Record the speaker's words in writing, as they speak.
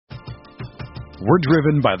We're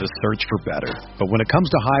driven by the search for better. But when it comes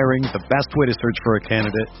to hiring, the best way to search for a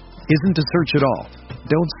candidate isn't to search at all.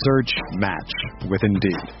 Don't search, match with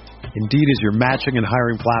Indeed. Indeed is your matching and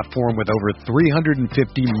hiring platform with over 350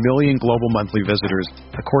 million global monthly visitors,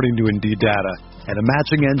 according to Indeed data, and a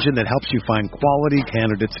matching engine that helps you find quality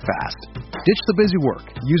candidates fast. Ditch the busy work.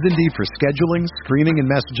 Use Indeed for scheduling, screening, and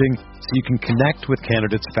messaging so you can connect with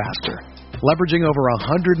candidates faster. Leveraging over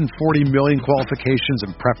 140 million qualifications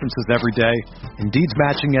and preferences every day, Indeed's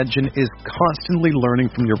matching engine is constantly learning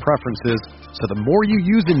from your preferences, so the more you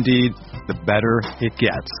use Indeed, the better it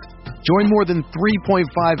gets. Join more than 3.5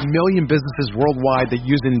 million businesses worldwide that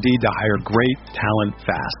use Indeed to hire great talent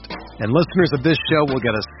fast. And listeners of this show will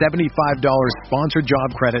get a $75 sponsored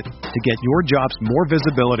job credit to get your jobs more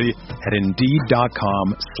visibility at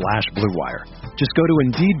Indeed.com/Blue Wire. Just go to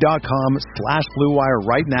Indeed.com/Blue Wire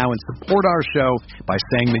right now and support our show by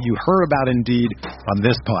saying that you heard about Indeed on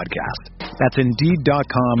this podcast. That's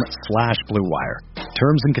Indeed.com/Blue Wire.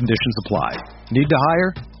 Terms and conditions apply. Need to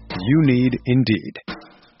hire? You need Indeed.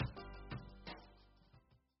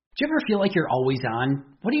 Do you ever feel like you're always on?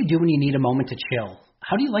 What do you do when you need a moment to chill?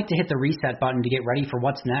 How do you like to hit the reset button to get ready for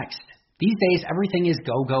what's next? These days, everything is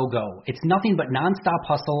go, go, go. It's nothing but nonstop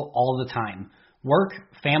hustle all the time. Work,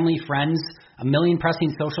 family, friends, a million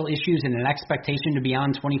pressing social issues, and an expectation to be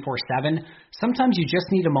on 24/7. Sometimes you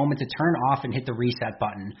just need a moment to turn off and hit the reset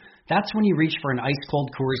button. That's when you reach for an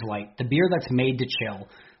ice-cold Coors Light, the beer that's made to chill.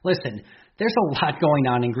 Listen, there's a lot going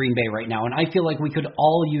on in Green Bay right now, and I feel like we could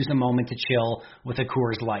all use a moment to chill with a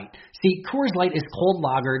Coors Light. See, Coors Light is cold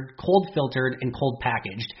lagered, cold filtered, and cold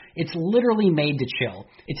packaged. It's literally made to chill.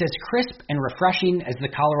 It's as crisp and refreshing as the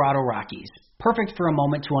Colorado Rockies. Perfect for a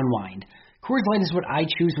moment to unwind. Coors Light is what I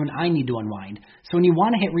choose when I need to unwind. So when you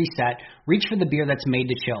want to hit reset, reach for the beer that's made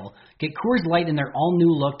to chill. Get Coors Light in their all-new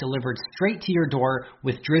look delivered straight to your door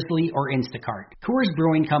with Drizzly or Instacart. Coors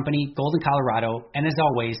Brewing Company, Golden, Colorado, and as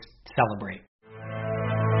always, celebrate.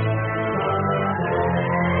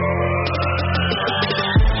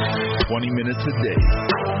 "20 minutes a day,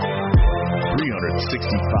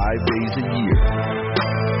 365 days a year.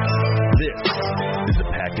 This is the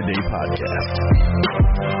Pack-A-Day Podcast.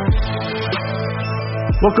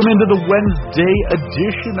 Welcome into the Wednesday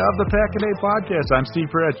edition of the Pack-A-Day Podcast. I'm Steve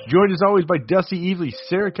Peretz, joined as always by Dusty Evely,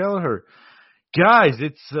 Sarah Kelleher. Guys,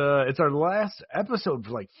 it's our last episode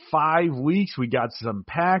for like 5 weeks. We got some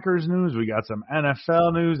Packers news, we got some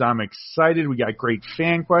NFL news. I'm excited. We got great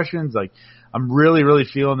fan questions. Like, I'm really, really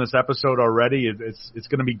feeling this episode already. It's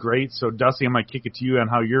going to be great. So, Dusty, I'm going to kick it to you on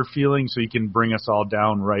how you're feeling, so you can bring us all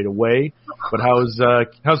down right away. But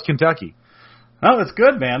how's Kentucky? Oh, it's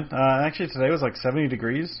good, man. Actually, today was like 70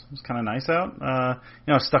 degrees. It was kind of nice out. I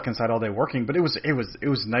was stuck inside all day working, but it was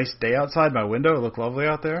a nice day outside. My window, it looked lovely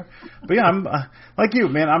out there. But yeah, I'm like you,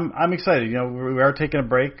 man. I'm excited. You know, we are taking a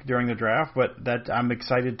break during the draft, but I'm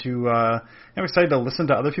excited to listen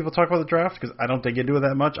to other people talk about the draft, because I don't dig into it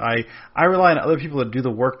that much. I rely on other people to do the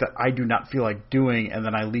work that I do not feel like doing, and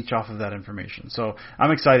then I leech off of that information. So I'm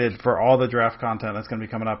excited for all the draft content that's going to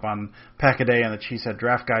be coming up on Pack-A-Day, and the Cheesehead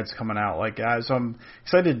draft guides coming out. So I'm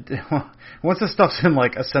excited. Once this stuff's in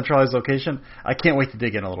like a centralized location, I can't wait to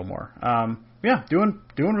dig in a little more. Yeah, doing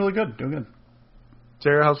really good. Doing good.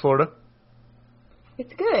 Sarah, how's Florida?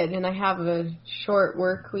 It's good, and I have a short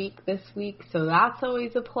work week this week, so that's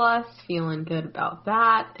always a plus. Feeling good about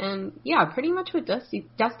that. And yeah, pretty much what Dusty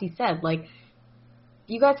said. Like,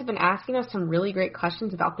 you guys have been asking us some really great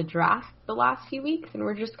questions about the draft the last few weeks, and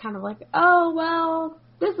we're just kind of like, oh, well,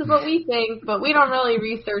 this is what we think, but we don't really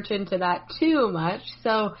research into that too much.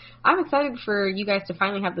 So I'm excited for you guys to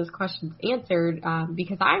finally have those questions answered,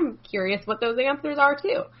 because I'm curious what those answers are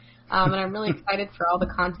too. And I'm really excited for all the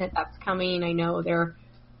content that's coming. I know there's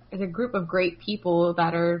a group of great people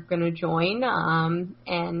that are going to join,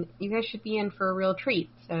 and you guys should be in for a real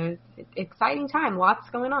treat. So it's an exciting time. Lots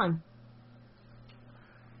going on.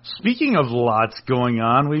 Speaking of lots going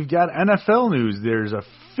on, we've got NFL news. There's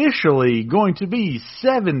officially going to be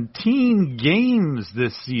 17 games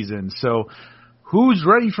this season. So who's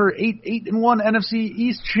ready for 8-1 NFC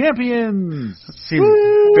East champions? Seem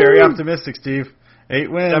very optimistic, Steve. 8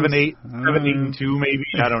 wins. 7-8-2 maybe.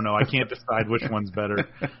 I don't know. I can't decide which one's better.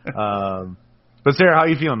 But Sarah, how are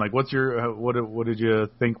you feeling? Like, what's your what did you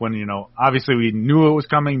think when, obviously we knew it was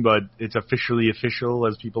coming, but it's officially official,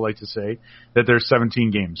 as people like to say, that there's 17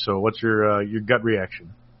 games. So what's your gut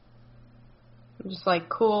reaction? I'm just like,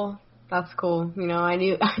 cool. That's cool. I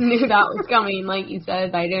knew that was coming. Like you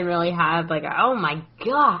said, I didn't really have like, oh my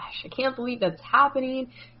gosh, I can't believe that's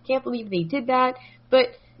happening. Can't believe they did that.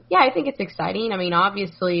 But yeah, I think it's exciting. I mean,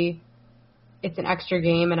 obviously it's an extra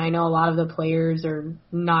game, and I know a lot of the players are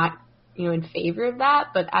not in favor of that.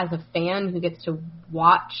 But as a fan who gets to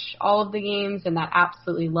watch all of the games and that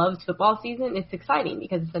absolutely loves football season, it's exciting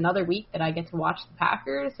because it's another week that I get to watch the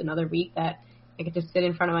Packers, another week that I get to sit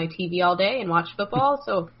in front of my TV all day and watch football.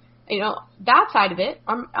 So, that side of it,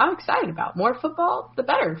 I'm excited about. More football, the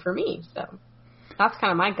better for me. So that's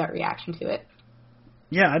kind of my gut reaction to it.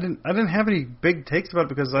 Yeah, I didn't have any big takes about it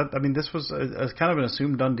because this was a kind of an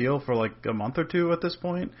assumed done deal for like a month or two at this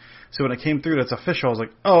point. So when it came through that's official, I was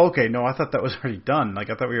like, oh, okay, no, I thought that was already done. Like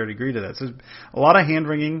I thought we already agreed to that. So a lot of hand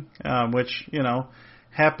wringing, which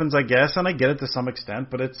happens, I guess, and I get it to some extent.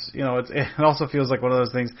 But it also feels like one of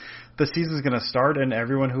those things. The season's going to start, and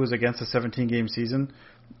everyone who is against a 17-game season,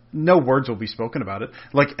 no words will be spoken about it.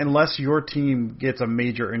 Like unless your team gets a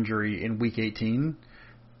major injury in week 18.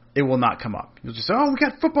 It will not come up. You'll just say, oh, we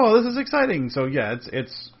got football. This is exciting. So, yeah,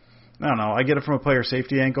 it's I don't know. I get it from a player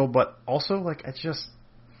safety angle, but also, like, it's just,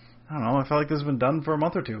 I don't know. I feel like this has been done for a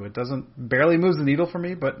month or two. It barely moves the needle for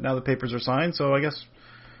me, but now the papers are signed, so I guess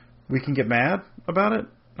we can get mad about it.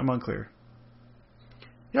 I'm unclear.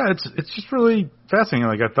 Yeah, it's just really fascinating.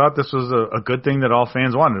 Like, I thought this was a good thing that all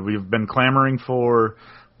fans wanted. We've been clamoring for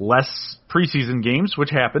less preseason games, which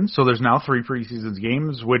happened. So there's now 3 preseason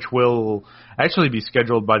games, which will actually be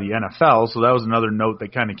scheduled by the NFL. So that was another note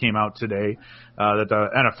that kind of came out today, that the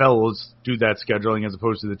NFL will do that scheduling as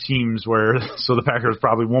opposed to the teams so the Packers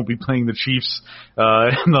probably won't be playing the Chiefs,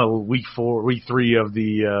 in the week 3 of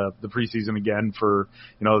the preseason again for,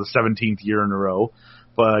 the 17th year in a row.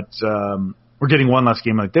 But, we're getting one less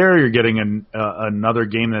game right there. You're getting another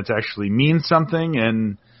game that's actually means something,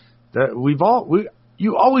 and that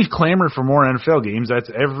you always clamor for more NFL games. That's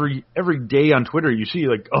every day on Twitter you see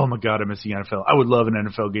like, oh my God, I miss the NFL. I would love an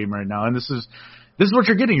NFL game right now. And this is what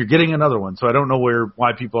you're getting. You're getting another one. So I don't know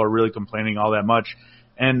why people are really complaining all that much.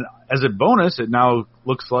 And as a bonus, it now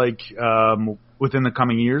looks like within the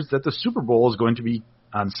coming years that the Super Bowl is going to be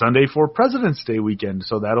on Sunday for President's Day weekend.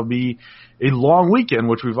 So that'll be a long weekend,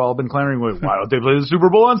 which we've all been clamoring with. Why don't they play the Super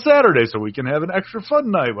Bowl on Saturday so we can have an extra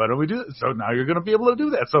fun night? Why don't we do that? So now you're going to be able to do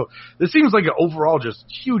that. So this seems like an overall just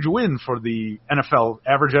huge win for the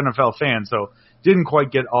average NFL fan. So didn't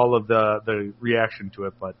quite get all of the reaction to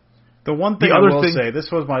it, but the one thing I will say,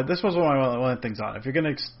 this was one of the things on. If you're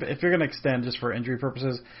going to extend just for injury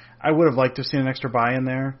purposes, I would have liked to have seen an extra bye in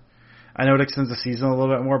there. I know it extends the season a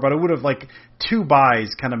little bit more, but I would have 2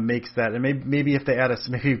 byes kind of makes that. And maybe if they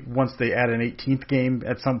once they add an 18th game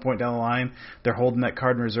at some point down the line, they're holding that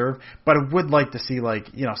card in reserve. But I would like to see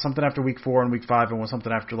something after week 4 and week 5 and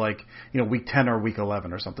something after week 10 or week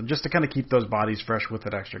 11 or something, just to kind of keep those bodies fresh with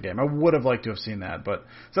that extra game. I would have liked to have seen that, but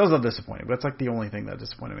so that was a little disappointing. That's the only thing that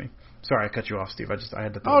disappointed me. Sorry, I cut you off, Steve. I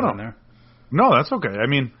had to throw it in there. No, that's okay. I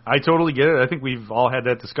mean, I totally get it. I think we've all had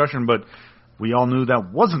that discussion, but we all knew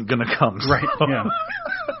that wasn't going to come. Right, yeah.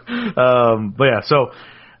 But yeah, so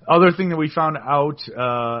other thing that we found out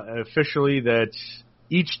officially that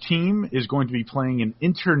each team is going to be playing an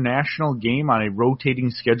international game on a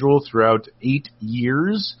rotating schedule throughout 8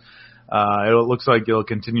 years. It looks like it'll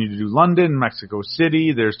continue to do London, Mexico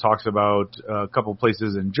City. There's talks about a couple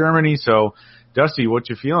places in Germany. So, Dusty, what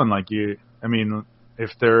you feeling? If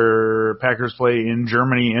their Packers play in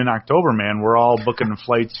Germany in October, man, we're all booking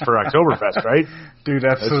flights for Oktoberfest, right? Dude,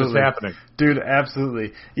 absolutely. That's just happening. Dude,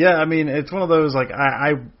 absolutely. Yeah, it's one of those,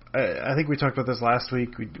 I think we talked about this last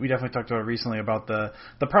week. We definitely talked about it recently about the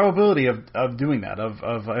probability of doing that, of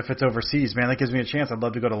if it's overseas, man, that gives me a chance. I'd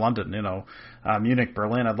love to go to London, Munich,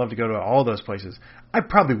 Berlin. I'd love to go to all those places. I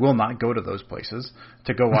probably will not go to those places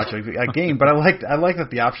to go watch a game, but I like that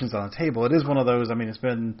the option's on the table. It is one of those, it's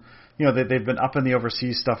been, they've been up in the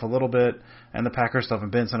overseas stuff a little bit, and the Packers stuff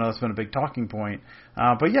haven't been, so I know that's been a big talking point.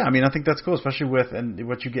 But yeah, I think that's cool, especially and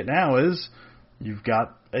what you get now is you've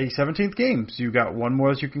got a 17th game, so you've got one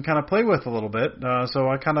more that you can kind of play with a little bit. So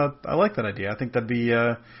I like that idea. I think that'd be,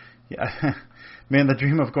 man, the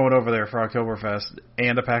dream of going over there for Oktoberfest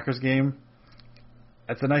and a Packers game.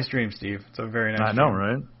 That's a nice dream, Steve. It's a very nice dream. I know,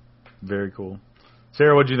 right? Very cool.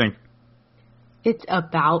 Sarah, what do you think? It's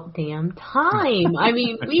about damn time.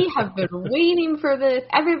 We have been waiting for this.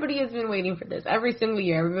 Everybody has been waiting for this every single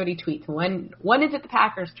year. Everybody tweets, when is it the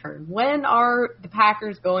Packers' turn? When are the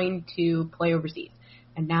Packers going to play overseas?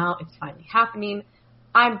 And now it's finally happening.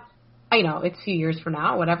 I know it's a few years from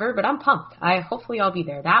now, whatever, but I'm pumped. Hopefully I'll be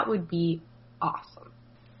there. That would be awesome.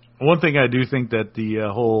 One thing I do think that the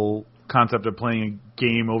whole concept of playing a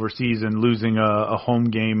game overseas and losing a home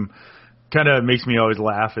game kind of makes me always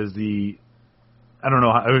laugh is I don't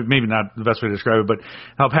know, maybe not the best way to describe it, but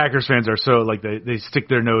how Packers fans are so, they stick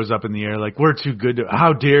their nose up in the air, we're too good to,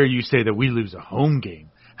 how dare you say that we lose a home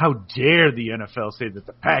game? how dare the NFL say that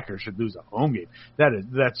the Packers should lose a home game?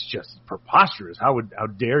 That's just preposterous. How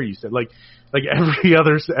dare you say like every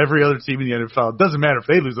other team in the NFL? It doesn't matter if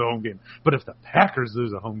they lose a home game, but if the Packers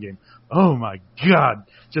lose a home game, oh my God!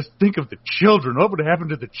 Just think of the children. What would happen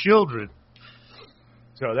to the children?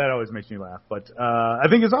 So that always makes me laugh. But I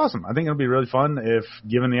think it's awesome. I think it'll be really fun if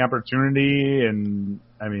given the opportunity. And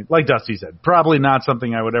I mean, like Dusty said, probably not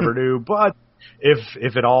something I would ever do, but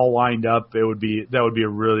if it all lined up, that would be a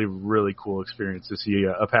really, really cool experience to see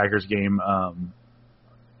a Packers game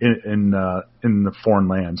in the foreign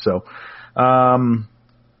land. So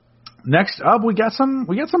next up, we got some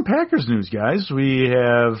Packers news, guys. We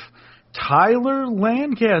have Tyler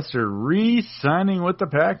Lancaster re-signing with the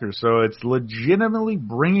Packers, so it's legitimately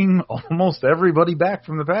bringing almost everybody back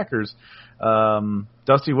from the Packers.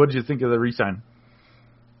 Dusty, what did you think of the re-sign?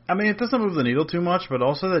 I mean, it doesn't move the needle too much, but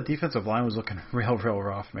also that defensive line was looking real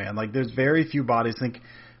rough, man. Like, there's very few bodies. I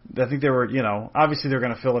think they were, obviously they're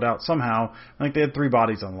going to fill it out somehow. I think they had 3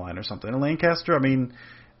 bodies on the line or something. And Lancaster, I mean,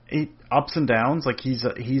 ups and downs. Like, he's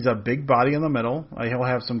a big body in the middle. He'll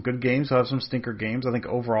have some good games. He'll have some stinker games. I think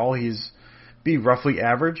overall he's be roughly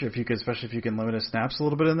average, especially if you can limit his snaps a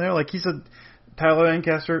little bit in there. Like, Tyler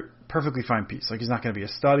Lancaster, perfectly fine piece. Like, he's not going to be a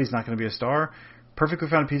stud. He's not going to be a star. Perfectly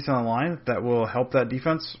fine piece on the line that will help that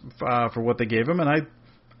defense for what they gave him, and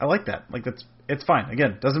I like that. Like, it's fine.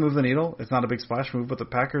 Again, doesn't move the needle. It's not a big splash move, but the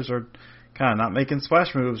Packers are kind of not making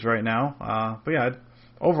splash moves right now. But yeah,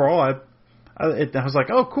 overall, I was like,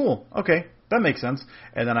 oh, cool, okay, that makes sense.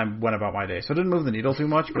 And then I went about my day, so it didn't move the needle too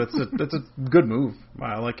much, but it's a good move.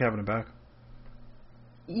 I like having him back.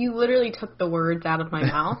 You literally took the words out of my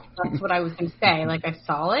mouth. That's what I was going to say. Like, I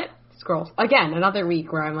saw it. Scroll. Again, another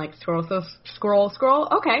week where I'm like, scroll.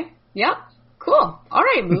 Okay. Yep. Cool. All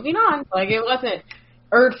right. Moving on. Like, it wasn't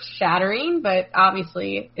earth-shattering, but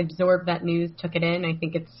obviously absorbed that news, took it in. I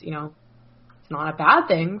think it's, it's not a bad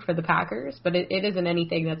thing for the Packers, but it isn't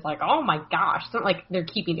anything that's like, oh my gosh. It's not like they're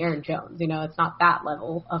keeping Aaron Jones. It's not that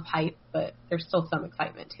level of hype, but there's still some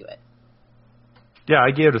excitement to it. Yeah, I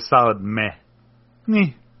gave it a solid meh.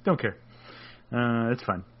 Don't care. It's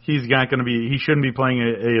fine. He's not going to be. He shouldn't be playing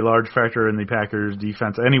a large factor in the Packers'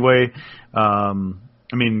 defense anyway. I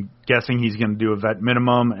mean, guessing he's going to do a vet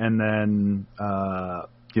minimum, and then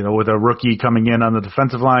with a rookie coming in on the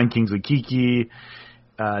defensive line, Kingsley Keke,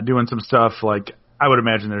 doing some stuff. Like, I would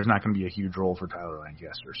imagine there's not going to be a huge role for Tyler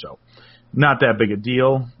Lancaster, so not that big a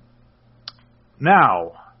deal.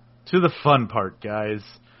 Now to the fun part, guys.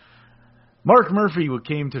 Mark Murphy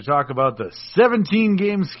came to talk about the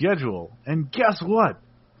 17-game schedule, and guess what?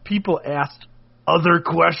 People asked other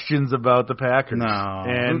questions about the Packers. No,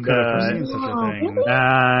 and who could have foreseen such a thing?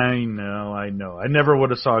 I know. I never would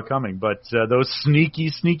have saw it coming, but those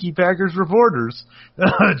sneaky Packers reporters,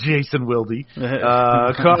 Jason Wilde,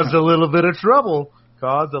 caused a little bit of trouble.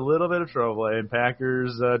 And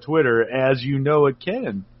Packers Twitter, as you know it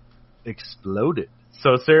can, exploded.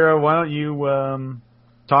 So, Sarah, why don't you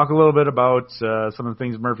talk a little bit about some of the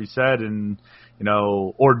things Murphy said and,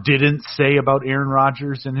 or didn't say about Aaron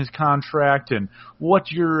Rodgers and his contract, and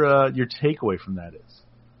what your takeaway from that is.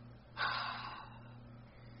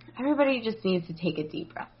 Everybody just needs to take a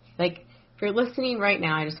deep breath. Like, if you're listening right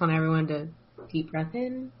now, I just want everyone to deep breath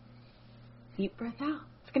in, deep breath out.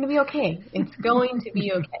 It's going to be okay. It's going to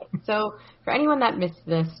be okay. So, for anyone that missed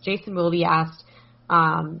this, Jason Wilde asked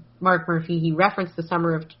Mark Murphy, he referenced the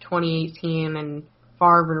summer of 2018 and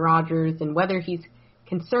Favre and Rodgers, and whether he's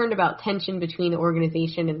concerned about tension between the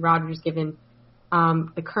organization and Rodgers given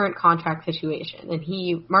the current contract situation.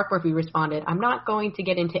 And Mark Murphy responded, "I'm not going to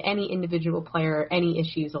get into any individual player or any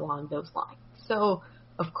issues along those lines." So,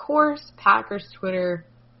 of course, Packers Twitter,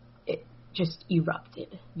 it just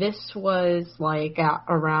erupted. This was like at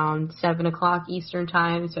around 7 o'clock Eastern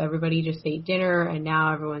time, so everybody just ate dinner, and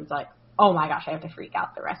now everyone's like, oh my gosh, I have to freak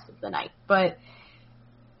out the rest of the night. But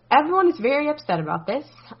everyone is very upset about this,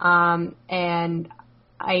 and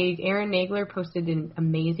Aaron Nagler posted an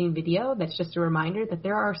amazing video that's just a reminder that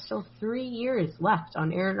there are still 3 years left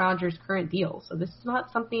on Aaron Rodgers' current deal. So this is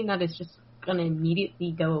not something that is just going to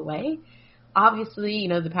immediately go away. Obviously,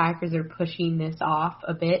 the Packers are pushing this off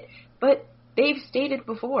a bit, but they've stated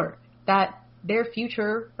before that their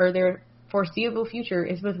future or their foreseeable future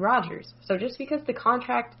is with Rodgers. So just because the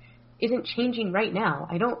contract isn't changing right now,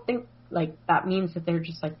 I don't think that means that they're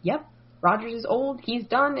just like, yep, Rodgers is old, he's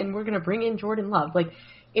done, and we're going to bring in Jordan Love.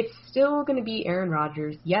 It's still going to be Aaron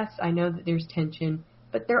Rodgers. Yes, I know that there's tension,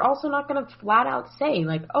 but they're also not going to flat out say,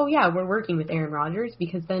 oh yeah, we're working with Aaron Rodgers,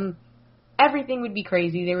 because then everything would be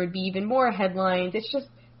crazy. There would be even more headlines. It's just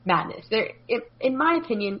madness. In my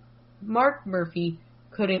opinion, Mark Murphy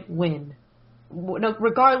couldn't win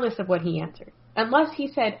regardless of what he answered. Unless he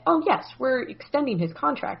said, oh, yes, we're extending his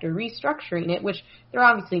contract or restructuring it, which they're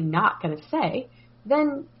obviously not going to say,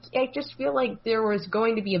 then I just feel like there was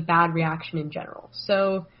going to be a bad reaction in general.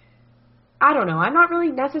 So, I don't know. I'm not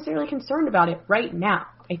really necessarily concerned about it right now.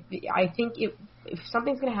 I think if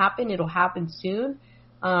something's going to happen, it'll happen soon.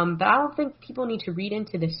 But I don't think people need to read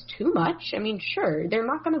into this too much. I mean, sure, they're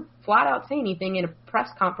not going to flat out say anything in a press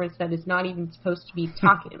conference that is not even supposed to be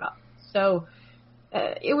talking about. So,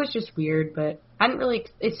 it was just weird, but I didn't really,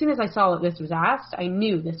 as soon as I saw that this was asked, I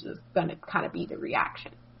knew this was going to kind of be the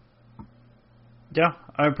reaction. Yeah,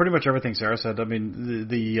 pretty much everything Sarah said. I mean,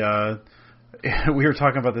 we were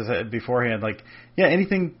talking about this beforehand. Like, yeah,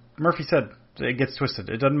 anything Murphy said, it gets twisted.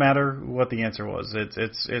 It doesn't matter what the answer was.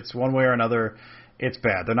 It's one way or another. It's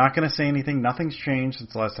bad. They're not going to say anything. Nothing's changed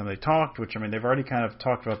since the last time they talked, which, I mean, they've already kind of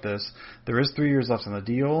talked about this. There is 3 years left on the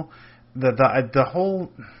deal. The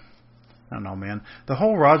whole, I don't know, man. The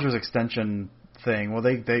whole Rodgers extension thing, well,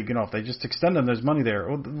 they if they just extend them, there's money there.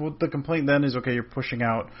 Well, the complaint then is, okay, you're pushing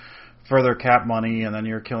out further cap money, and then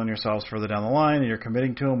you're killing yourselves further down the line, and you're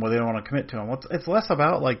committing to him where they don't want to commit to him. It's less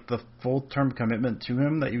about, like, the full-term commitment to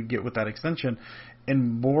him that you get with that extension,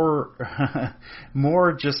 and more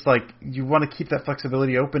just, like, you want to keep that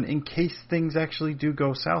flexibility open in case things actually do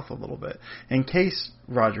go south a little bit. In case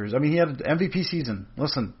Rodgers, I mean, he had an MVP season.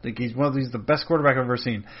 Listen, he's the best quarterback I've ever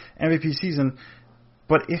seen. MVP season.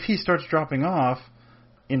 But if he starts dropping off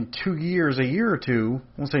in 2 years, a year or two,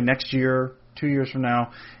 we'll say next year, 2 years from now.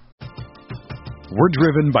 We're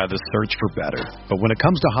driven by the search for better. But when it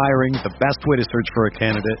comes to hiring, the best way to search for a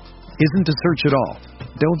candidate isn't to search at all.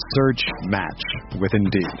 Don't search, match with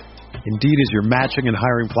Indeed. Indeed is your matching and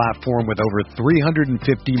hiring platform with over 350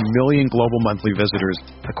 million global monthly visitors,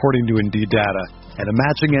 according to Indeed data, and a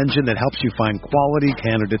matching engine that helps you find quality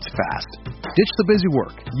candidates fast. Ditch the busy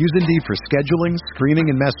work. Use Indeed for scheduling, screening,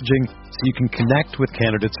 and messaging so you can connect with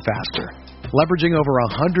candidates faster. Leveraging over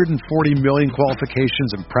 140 million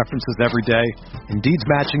qualifications and preferences every day, Indeed's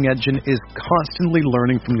matching engine is constantly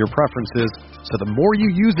learning from your preferences, so the more you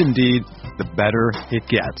use Indeed, the better it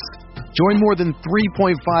gets. Join more than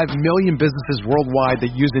 3.5 million businesses worldwide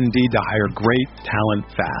that use Indeed to hire great talent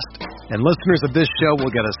fast. And listeners of this show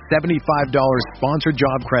will get a $75 sponsored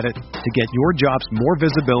job credit to get your jobs more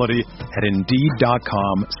visibility at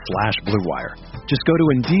Indeed.com/Blue Wire. Just go to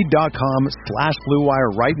Indeed.com/Blue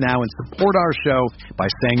Wire right now and support our show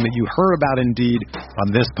by saying that you heard about Indeed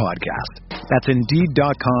on this podcast. That's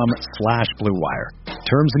Indeed.com/Blue Wire.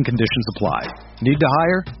 Terms and conditions apply. Need to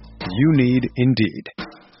hire? You need Indeed.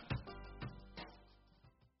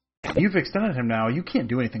 You've extended him now. You can't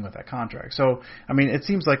do anything with that contract. So, I mean, it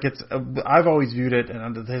seems like it's. I've always viewed it,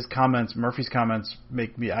 and his comments, Murphy's comments,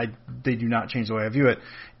 make me. They do not change the way I view it.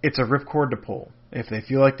 It's a ripcord to pull if they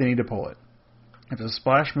feel like they need to pull it. If it's a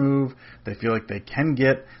splash move, they feel like they can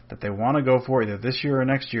get that they want to go for either this year or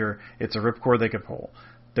next year. It's a ripcord they could pull.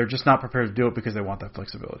 They're just not prepared to do it because they want that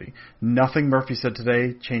flexibility. Nothing Murphy said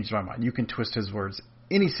today changed my mind. You can twist his words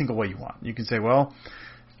any single way you want. You can say, well,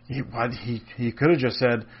 he could have just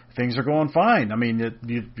said things are going fine. I mean,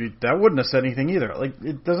 that wouldn't have said anything either. Like,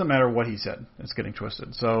 it doesn't matter what he said; it's getting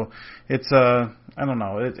twisted. So it's I don't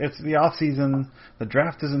know. It's the off season. The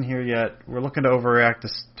draft isn't here yet. We're looking to overreact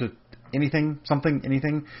to anything.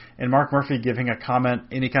 And Mark Murphy giving a comment,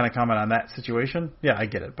 any kind of comment on that situation. Yeah, I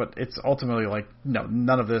get it, but it's ultimately like no,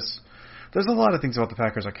 none of this. There's a lot of things about the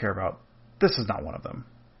Packers I care about. This is not one of them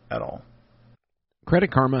at all.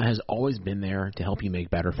 Credit Karma has always been there to help you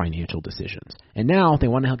make better financial decisions. And now they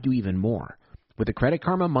want to help you even more. With the Credit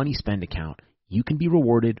Karma Money Spend account, you can be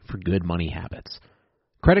rewarded for good money habits.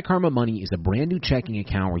 Credit Karma Money is a brand new checking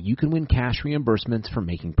account where you can win cash reimbursements for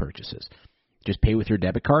making purchases. Just pay with your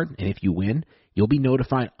debit card, and if you win, you'll be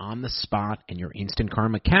notified on the spot, and your Instant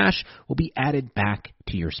Karma cash will be added back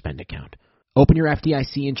to your spend account. Open your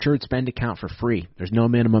FDIC-insured spend account for free. There's no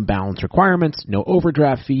minimum balance requirements, no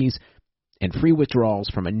overdraft fees, and free withdrawals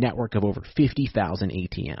from a network of over 50,000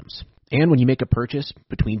 ATMs. And when you make a purchase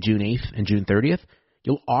between June 8th and June 30th,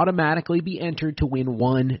 you'll automatically be entered to win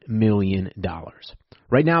 $1 million.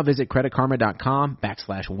 Right now, visit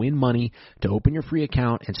creditkarma.com/winmoney to open your free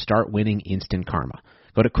account and start winning instant karma.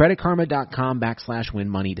 Go to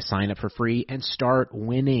creditkarma.com/winmoney to sign up for free and start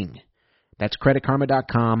winning. That's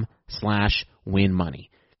creditkarma.com/winmoney.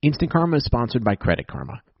 Instant Karma is sponsored by Credit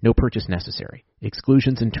Karma. No purchase necessary.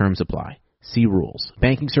 Exclusions and terms apply. See rules.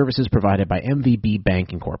 Banking services provided by MVB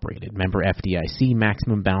Bank Incorporated. Member FDIC.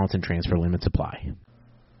 Maximum balance and transfer limits apply.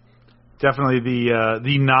 Definitely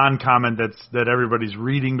the non-comment that everybody's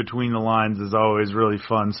reading between the lines is always really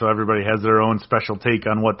fun. So everybody has their own special take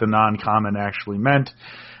on what the non-comment actually meant.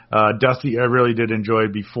 Dusty, I really did enjoy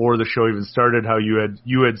before the show even started how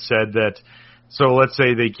you had said that. So let's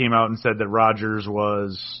say they came out and said that Rodgers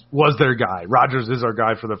was their guy. Rodgers is our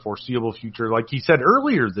guy for the foreseeable future, like he said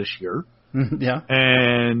earlier this year. Yeah.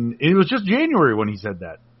 And it was just January when he said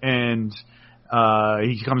that. And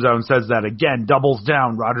he comes out and says that again, doubles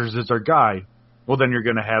down, Rodgers is our guy. Well, then you're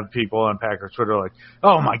going to have people on Packers Twitter like,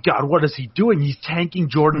 oh, my God, what is he doing? He's tanking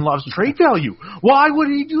Jordan Love's trade value. Why would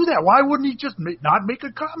he do that? Why wouldn't he just not make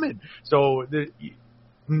a comment? So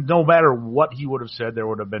no matter what he would have said, there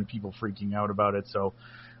would have been people freaking out about it. So,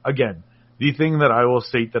 again, the thing that I will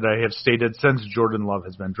state that I have stated since Jordan Love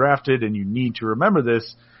has been drafted, and you need to remember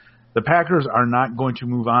this, the Packers are not going to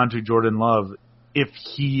move on to Jordan Love if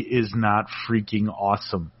he is not freaking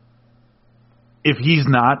awesome. If he's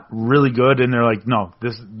not really good and they're like, no,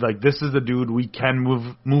 this is the dude we can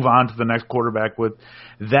move on to the next quarterback with,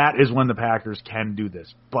 that is when the Packers can do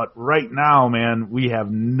this. But right now, man, we have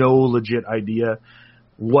no legit idea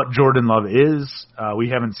what Jordan Love is. We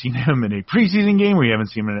haven't seen him in a preseason game. We haven't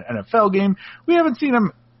seen him in an NFL game. We haven't seen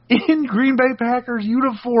him in Green Bay Packers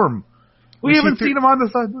uniform. We haven't seen him on the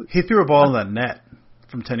side. He threw a ball in that net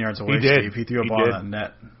from 10 yards away, He did. Steve. He threw a ball in that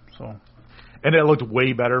net. So. And it looked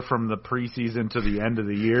way better from the preseason to the end of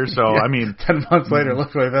the year. So, Yeah, I mean, 10 months later, it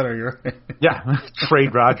looks way better. You're right. yeah,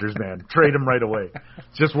 trade Rodgers, man. Trade him right away.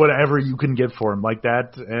 Just whatever you can get for him like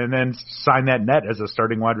that, and then sign that net as a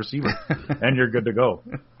starting wide receiver, and you're good to go.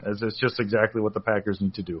 It's just exactly what the Packers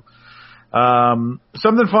need to do.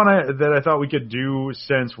 Something fun that I thought we could do,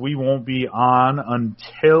 since we won't be on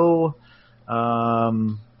until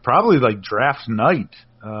probably like draft night.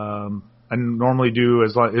 I normally do,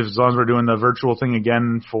 as long as we're doing the virtual thing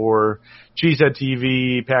again for Cheesehead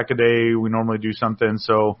TV, Pack-A-Day, we normally do something.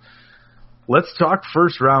 So let's talk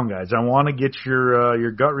first round, guys. I want to get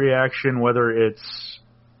your gut reaction, whether it's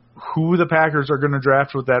who the Packers are going to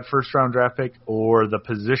draft with that first round draft pick or the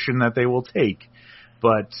position that they will take.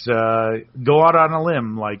 But go out on a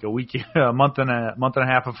limb like a month and a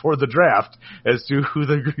half before the draft as to who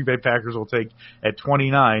the Green Bay Packers will take at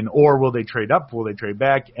 29, or will they trade up? Will they trade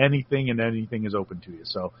back? Anything is open to you.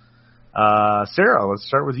 So, Sarah, let's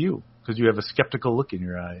start with you because you have a skeptical look in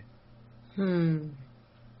your eye.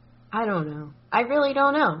 I don't know. I really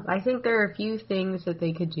don't know. I think there are a few things that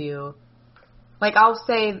they could do. Like, I'll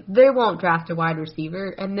say they won't draft a wide receiver,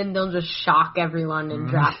 and then they'll just shock everyone and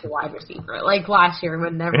draft a wide receiver. Like last year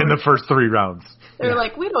when in the first 3 rounds. They're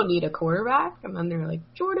like, we don't need a quarterback. And then they're like,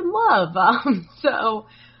 Jordan Love. So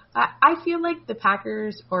I feel like the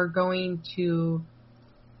Packers are going to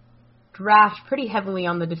draft pretty heavily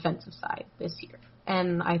on the defensive side this year.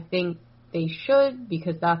 And I think they should,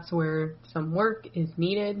 because that's where some work is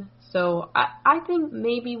needed. So I think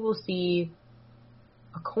maybe we'll see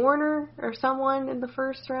a corner or someone in the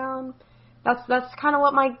first round. That's kind of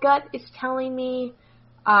what my gut is telling me.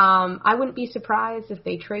 I wouldn't be surprised if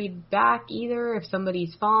they trade back either, if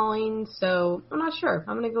somebody's falling. So I'm not sure.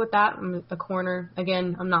 I'm going to go with that. I'm a corner.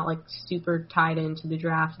 Again, I'm not like super tied into the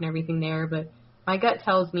draft and everything there, but my gut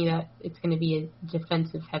tells me that it's going to be a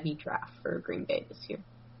defensive heavy draft for Green Bay this year.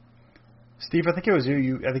 Steve, I think it was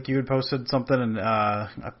you. I think you had posted something, and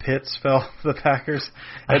Pitts fell for the Packers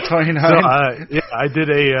at 29. So, yeah, I did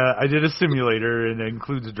a simulator, and it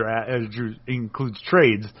includes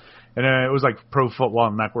trades, and it was like Pro Football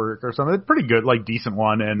Network or something. Pretty good, like decent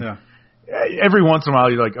one. And every once in a while,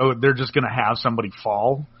 you're like, oh, they're just gonna have somebody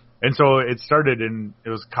fall. And so it started, and it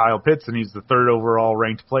was Kyle Pitts, and he's the 3rd overall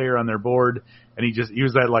ranked player on their board, and he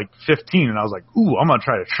was at like 15, and I was like, ooh, I'm gonna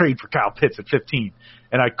try to trade for Kyle Pitts at 15.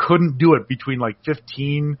 And I couldn't do it between like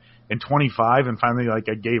 15 and 25, and finally like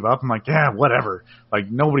I gave up. I'm like, yeah, whatever.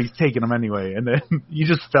 Like nobody's taking him anyway. And then you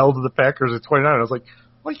just fell to the Packers at 29. I was like,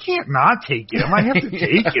 well, I can't not take him. I have to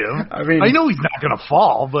take him. I mean, I know he's not going to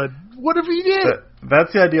fall, but what if he did?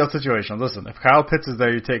 That's the ideal situation. Listen, if Kyle Pitts is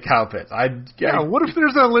there, you take Kyle Pitts. What if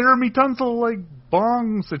there's a Laramie Tunsil like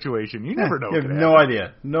bong situation? You never know. You have no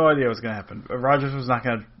idea. No idea what's going to happen. Rodgers was not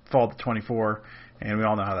going to fall to 24. And we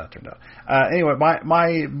all know how that turned out. Anyway,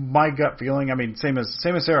 my gut feeling, I mean, same as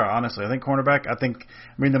Sarah, honestly. I think cornerback,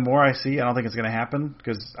 the more I see, I don't think it's going to happen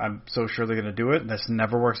because I'm so sure they're going to do it. And this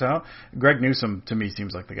never works out. Greg Newsome, to me,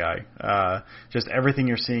 seems like the guy. Just everything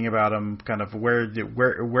you're seeing about him, kind of where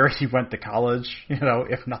he went to college,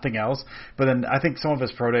 if nothing else. But then I think some of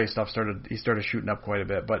his pro day stuff he started shooting up quite a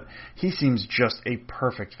bit. But he seems just a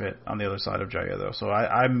perfect fit on the other side of Jair, though. So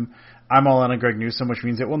I'm all in on Greg Newsome, which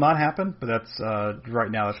means it will not happen. But that's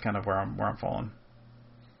right now. That's kind of where I'm falling.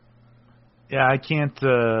 Yeah, I can't.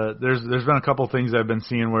 There's been a couple things I've been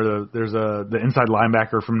seeing where there's the inside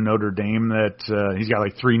linebacker from Notre Dame that he's got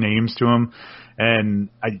like 3 names to him, and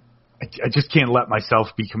I just can't let myself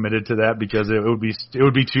be committed to that because it would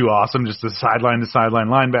be too awesome, just a sideline to sideline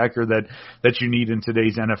linebacker that you need in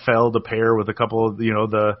today's NFL to pair with a couple of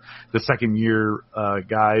the second year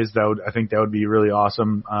guys. I think that would be really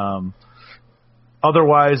awesome.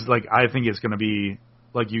 Otherwise, like, I think it's going to be,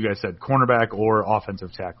 like you guys said, cornerback or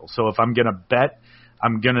offensive tackle. So if I'm going to bet,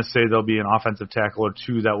 I'm going to say there'll be an offensive tackle or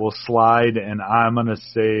two that will slide, and I'm going to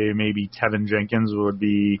say maybe Tevin Jenkins would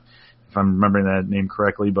be, if I'm remembering that name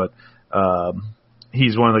correctly, but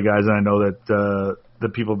he's one of the guys that I know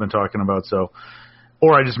that people have been talking about. So,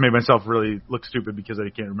 or I just made myself really look stupid because I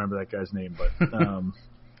can't remember that guy's name, but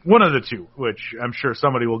one of the two, which I'm sure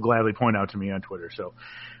somebody will gladly point out to me on Twitter. So,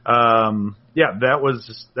 yeah, that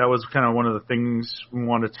was kind of one of the things we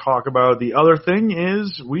want to talk about. The other thing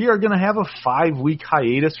is we are going to have a 5-week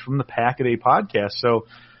hiatus from the Pack-A-Day podcast. So,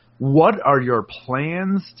 what are your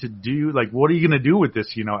plans to do? Like, what are you going to do with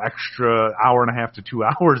this, extra hour and a half to 2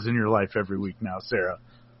 hours in your life every week now, Sarah?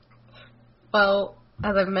 Well,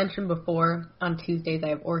 as I've mentioned before, on Tuesdays I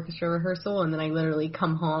have orchestra rehearsal, and then I literally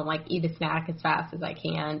come home, like, eat a snack as fast as I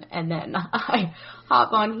can, and then I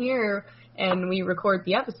hop on here and we record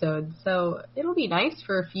the episodes. So it'll be nice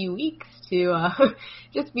for a few weeks to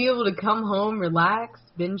just be able to come home, relax,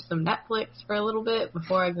 binge some Netflix for a little bit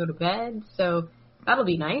before I go to bed. So that'll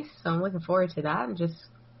be nice. So I'm looking forward to that. And just,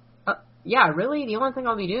 yeah, really, the only thing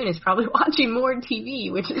I'll be doing is probably watching more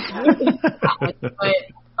TV, which is really sad.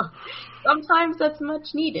 But sometimes that's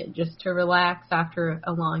much needed just to relax after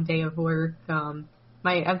a long day of work.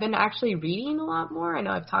 I've been actually reading a lot more. I know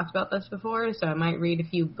I've talked about this before, so I might read a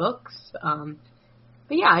few books. But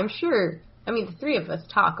yeah, I'm sure. I mean, the three of us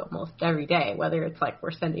talk almost every day, whether it's like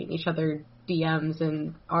we're sending each other DMs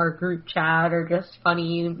in our group chat or just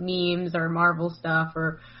funny memes or Marvel stuff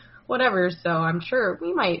or whatever. So I'm sure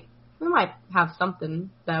we might have something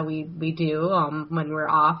that we do when we're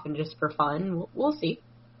off and just for fun. We'll see.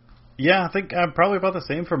 Yeah, I think probably about the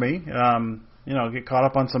same for me. Get caught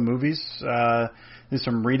up on some movies, do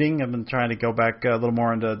some reading. I've been trying to go back a little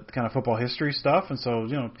more into kind of football history stuff, and so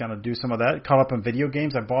kind of do some of that. Caught up on video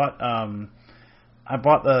games. I bought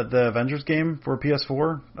the Avengers game for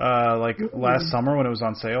PS4 last summer when it was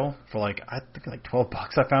on sale for I think like $12.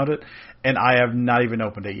 I found it, and I have not even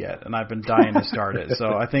opened it yet, and I've been dying to start it.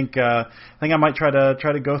 So I think I might try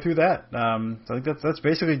to go through that. So I think that's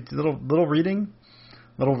basically little reading.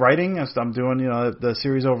 Little writing. I'm doing, the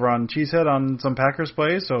series over on Cheesehead on some Packers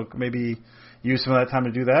plays, so maybe use some of that time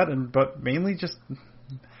to do that. But mainly just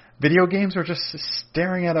video games or just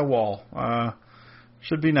staring at a wall.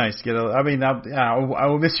 Should be nice. I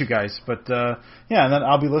will miss you guys, but yeah, and then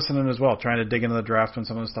I'll be listening as well, trying to dig into the draft when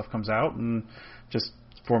some of the stuff comes out, and just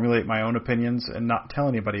formulate my own opinions and not tell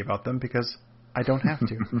anybody about them because I don't have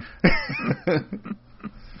to.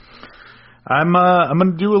 I'm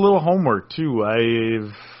gonna do a little homework too.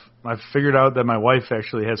 I've figured out that my wife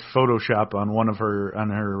actually has Photoshop on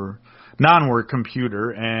her non-work computer,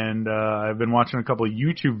 and I've been watching a couple of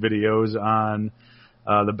YouTube videos on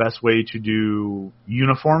the best way to do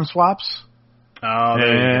uniform swaps. Oh,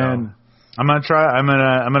 there you go. I'm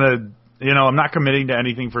gonna I'm not committing to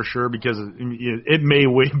anything for sure because it may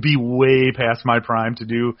be way past my prime to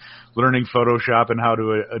do learning Photoshop and how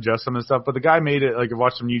to adjust some of the stuff. But the guy made it, I've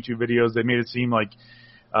watched some YouTube videos, they made it seem like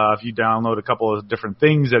if you download a couple of different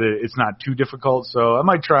things that it's not too difficult. So I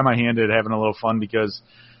might try my hand at having a little fun because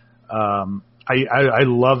I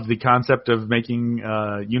love the concept of making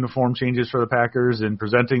uniform changes for the Packers and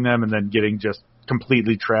presenting them and then getting just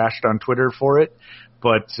completely trashed on Twitter for it.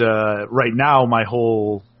 But right now my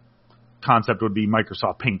whole concept would be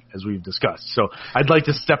Microsoft Paint, as we've discussed. So I'd like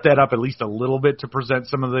to step that up at least a little bit to present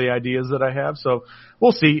some of the ideas that I have. So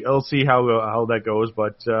we'll see. I'll see how that goes.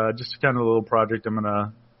 But just kind of a little project I'm going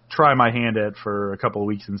to try my hand at for a couple of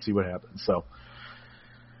weeks and see what happens. So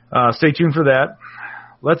stay tuned for that.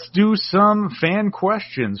 Let's do some fan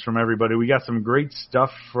questions from everybody. We got some great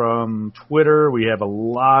stuff from Twitter. We have a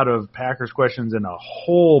lot of Packers questions and a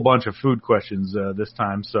whole bunch of food questions this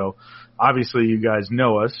time. So obviously you guys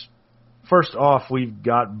know us. First off, we've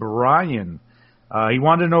got Brian. He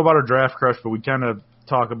wanted to know about our draft crush, but we kind of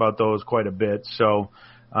talk about those quite a bit. So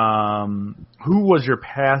who was your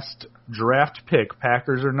past draft pick,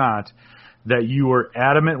 Packers or not, that you were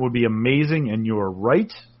adamant would be amazing and you were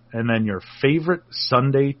right? And then your favorite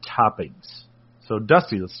Sunday toppings. So,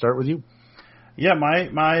 Dusty, let's start with you. Yeah,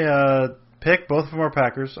 my pick, both of them are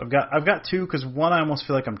Packers. I've got two because one I almost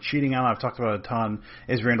feel like I'm cheating on. I've talked about it a ton.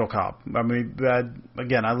 Is Randall Cobb. I mean,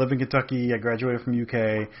 again, I live in Kentucky. I graduated from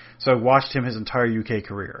UK, so I watched him his entire UK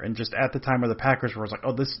career. And just at the time where the Packers were, I was like,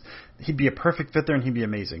 he'd be a perfect fit there and he'd be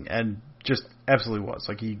amazing. And just absolutely was.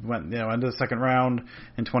 Like, he went, into the second round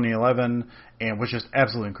in 2011 and was just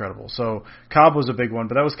absolutely incredible. So Cobb was a big one,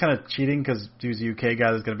 but that was kind of cheating because he was a UK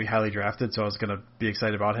guy that's going to be highly drafted, so I was going to be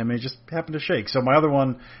excited about him, and he just happened to shake. So my other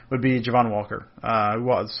one would be Javon Walker. I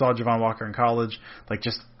saw Javon Walker in college. Like,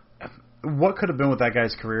 just what could have been with that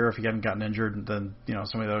guy's career if he hadn't gotten injured and then,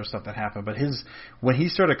 some of the other stuff that happened. But when he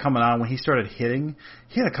started coming on, when he started hitting,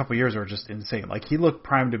 he had a couple years that were just insane. Like, he looked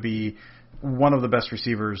primed to be one of the best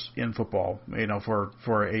receivers in football,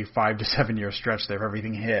 for a 5 to 7 year stretch there if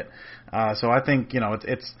everything hit. So I think,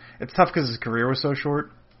 it's tough because his career was so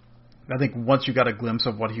short. I think once you got a glimpse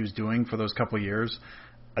of what he was doing for those couple of years,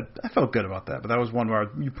 I felt good about that. But that was one where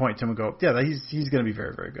you point to him and go, yeah, he's going to be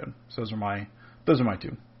very, very good. So those are my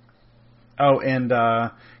two. Oh, and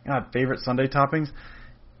favorite Sunday toppings.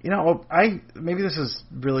 Maybe this is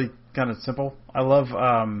really kind of simple. I love.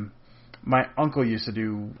 My uncle used to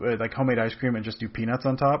do like homemade ice cream and just do peanuts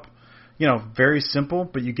on top. Very simple,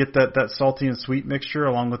 but you get that salty and sweet mixture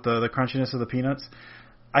along with the crunchiness of the peanuts.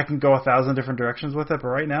 I can go 1,000 different directions with it, but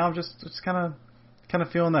right now I'm just kind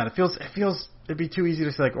of feeling that. It feels it'd be too easy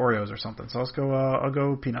to say like Oreos or something. So I'll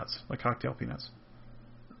go peanuts, like cocktail peanuts.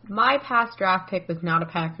 My past draft pick was not a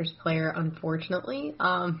Packers player, unfortunately,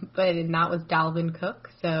 and that was Dalvin Cook.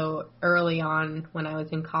 So early on when I was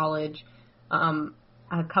in college,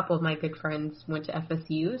 a couple of my good friends went to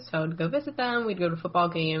FSU, so I would go visit them. We'd go to football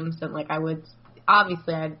games, and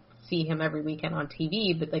I'd see him every weekend on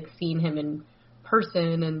TV, but like seeing him in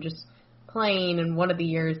person and just playing. And one of the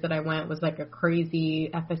years that I went was like a crazy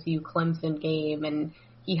FSU Clemson game, and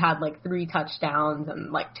he had like 3 touchdowns,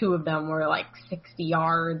 and like 2 of them were like 60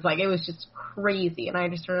 yards. Like, it was just crazy. And I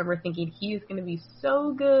just remember thinking he is going to be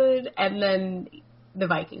so good. And then the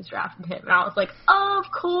Vikings drafted him, and I was like, of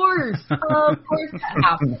course that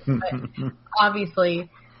happened. But obviously,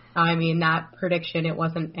 I mean, that prediction, it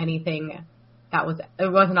wasn't anything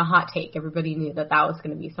it wasn't a hot take. Everybody knew that was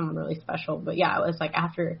going to be someone really special. But yeah, it was like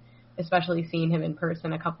after especially seeing him in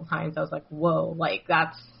person a couple times, I was like, whoa, like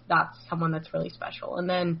that's someone that's really special. And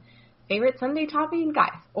then favorite Sunday topping,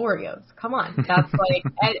 guys, Oreos. Come on. That's like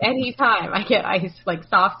at any time I get like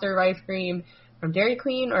soft serve ice cream from Dairy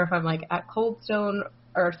Queen, or if I'm like at Cold Stone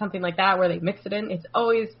or something like that where they mix it in, it's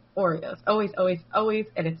always Oreos. Always, always, always.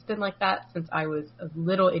 And it's been like that since I was a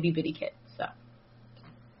little itty bitty kid. So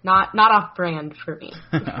not off brand for me.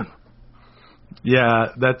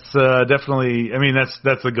 Yeah, that's definitely. I mean,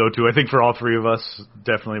 that's a go-to. I think for all three of us,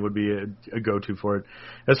 definitely would be a go-to for it.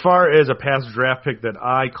 As far as a past draft pick that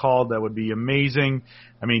I called that would be amazing,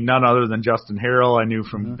 I mean, none other than Justin Harrell. I knew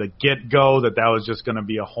from the get-go that was just going to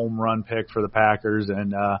be a home run pick for the Packers,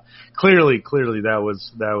 and clearly that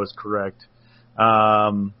was correct.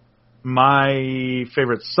 My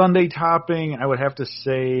favorite Sunday topping, I would have to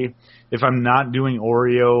say, if I'm not doing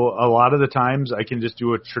Oreo, a lot of the times I can just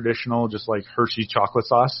do a traditional, just like Hershey chocolate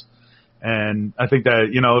sauce. And I think that,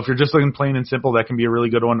 if you're just looking plain and simple, that can be a really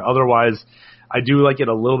good one. Otherwise, I do like it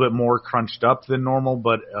a little bit more crunched up than normal,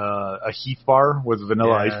 but a Heath bar with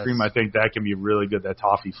vanilla ice cream, I think that can be really good, that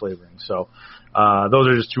toffee flavoring. So those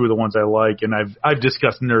are just two of the ones I like. And I've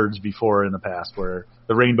discussed Nerds before in the past, where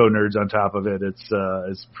the rainbow Nerds on top of it,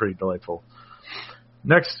 it's pretty delightful.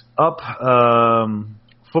 Next up,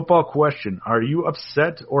 football question. Are you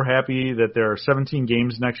upset or happy that there are 17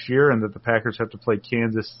 games next year and that the Packers have to play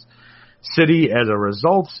Kansas City as a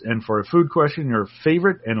result? And for a food question, your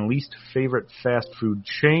favorite and least favorite fast food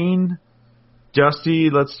chain? Dusty,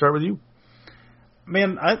 let's start with you.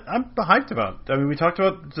 Man, I'm hyped about it. I mean, we talked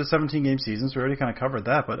about the 17-game season, so we already kind of covered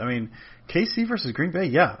that. But, I mean, KC versus Green Bay,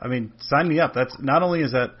 yeah. I mean, sign me up. That's not only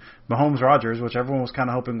is that Mahomes-Rodgers, which everyone was kind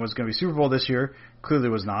of hoping was going to be Super Bowl this year, clearly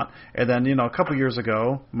was not. And then, a couple years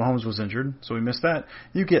ago, Mahomes was injured, so we missed that.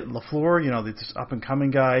 You get LaFleur, this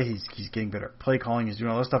up-and-coming guy. He's getting better at play calling. He's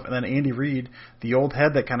doing all that stuff. And then Andy Reid, the old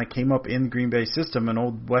head that kind of came up in Green Bay system, an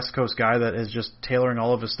old West Coast guy that is just tailoring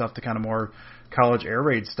all of his stuff to kind of more college air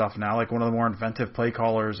raid stuff now, like one of the more inventive play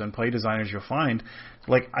callers and play designers you'll find.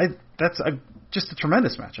 That's just a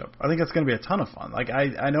tremendous matchup. I think that's going to be a ton of fun. Like,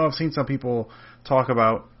 I know I've seen some people talk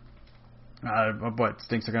about what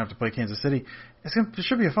stinks they're going to have to play Kansas City. It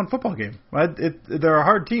should be a fun football game. They're a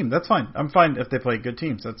hard team. That's fine. I'm fine if they play good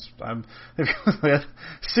teams. They've got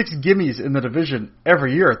 6 gimmies in the division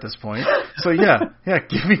every year at this point. So yeah,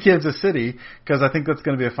 give me Kansas City, because I think that's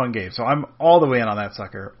going to be a fun game. So I'm all the way in on that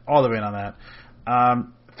sucker. All the way in on that.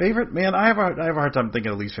 Favorite, man, I have a hard time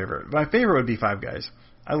thinking of least favorite. My favorite would be Five Guys.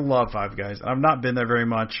 I love Five Guys. I've not been there very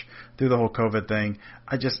much through the whole COVID thing.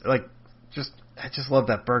 I just love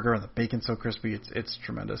that burger and the bacon's so crispy. It's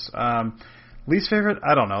tremendous. Least favorite?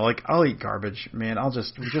 I don't know. Like, I'll eat garbage, man. I'll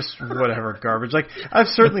just whatever garbage. Like, I've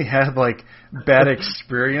certainly had like bad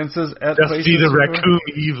experiences at Just places. see the before. raccoon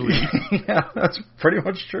evilly. Yeah, that's pretty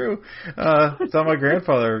much true. That's how my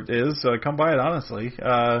grandfather is. So come by it honestly.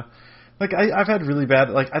 Like I've had really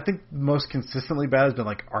bad. Like I think most consistently bad has been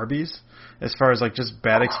like Arby's, as far as like just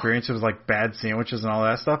bad experiences with like bad sandwiches and all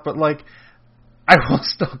that stuff. But like, I will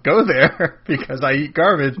still go there because I eat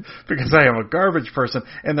garbage, because I am a garbage person,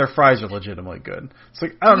 and their fries are legitimately good. It's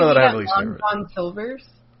like, I don't know that I have a least favorite. Long John Silver's?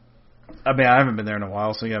 I mean, I haven't been there in a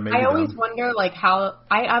while, so yeah, maybe. I always wonder, like, how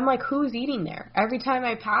I'm like, who's eating there? Every time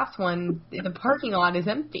I pass one, the parking lot is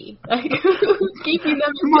empty. Like, who's keeping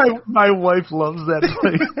them? My wife loves that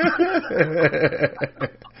place.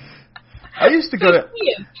 I used to go to.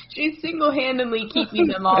 She's single-handedly keeping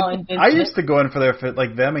them all in business. I used to go in for their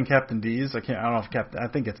like them and Captain D's. I don't know if I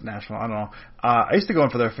think it's national. I don't know. I used to go in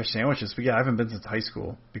for their fish sandwiches, but yeah, I haven't been since high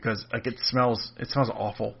school because like it smells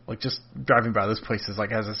awful. Like just driving by this place is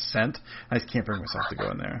like has a scent. I just can't bring myself to go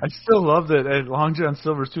in there. I still love that at Long John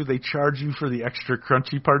Silver's too. They charge you for the extra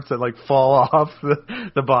crunchy parts that like fall off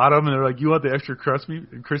the bottom, and they're like, "You want the extra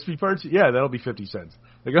crispy parts? Yeah, that'll be 50 cents."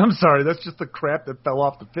 Like, I'm sorry, that's just the crap that fell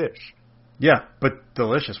off the fish. Yeah, but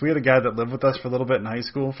delicious. We had a guy that lived with us for a little bit in high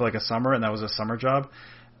school for like a summer, and that was a summer job.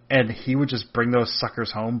 And he would just bring those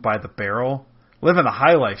suckers home by the barrel. Living the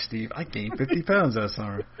high life, Steve. I gained 50 pounds that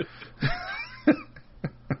summer.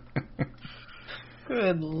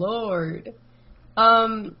 Good Lord.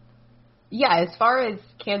 Yeah, as far as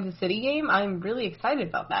Kansas City game, I'm really excited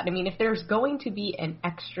about that. I mean, if there's going to be an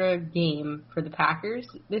extra game for the Packers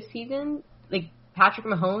this season, like Patrick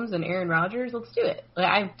Mahomes and Aaron Rodgers, let's do it. Like,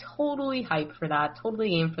 I'm totally hyped for that, totally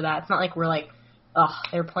game for that. It's not like we're like,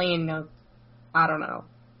 they're playing, I don't know,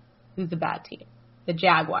 who's the bad team? The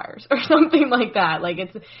Jaguars or something like that. Like,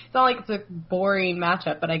 it's not like it's a boring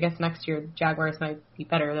matchup, but I guess next year the Jaguars might be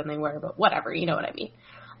better than they were, but whatever, you know what I mean.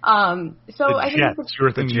 So the I Jets. think You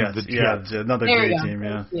were thinking Jets. of the Jets. Yeah, another there great you go. team,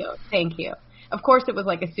 yeah. Thank you. Of course, it was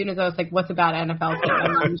like as soon as I was like, "What's a bad NFL team?"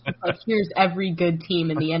 And I was just like, "Here's every good team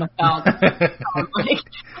in the NFL."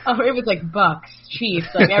 It was like Bucks, Chiefs,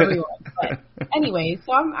 like everyone. But anyway,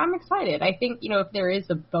 so I'm excited. I think if there is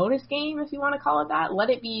a bonus game, if you want to call it that, let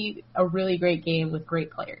it be a really great game with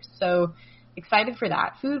great players. So excited for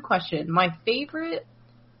that. Food question: my favorite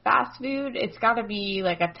fast food, it's got to be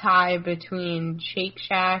like a tie between Shake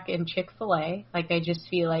Shack and Chick-fil-A. Like I just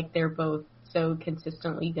feel like they're both so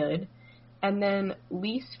consistently good. And then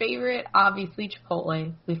least favorite, obviously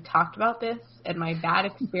Chipotle. We've talked about this and my bad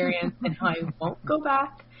experience and how I won't go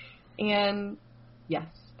back. And yes,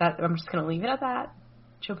 I'm just going to leave it at that.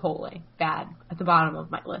 Chipotle, bad, at the bottom of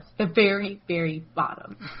my list. The very, very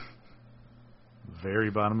bottom. Very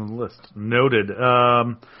bottom of the list. Noted.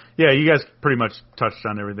 Yeah, you guys pretty much touched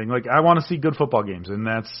on everything. Like, I want to see good football games, and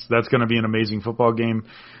that's going to be an amazing football game.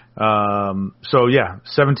 So yeah,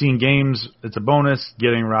 17 games. It's a bonus.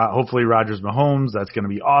 Getting hopefully Rodgers Mahomes. That's going to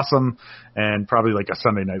be awesome, and probably like a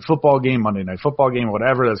Sunday night football game, Monday night football game,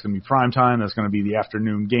 whatever. That's going to be prime time. That's going to be the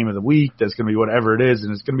afternoon game of the week. That's going to be whatever it is,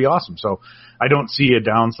 and it's going to be awesome. So I don't see a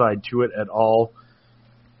downside to it at all.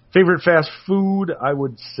 Favorite fast food, I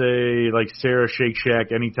would say like Sarah, Shake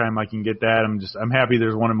Shack. Anytime I can get that, I'm happy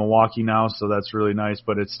there's one in Milwaukee now, so that's really nice.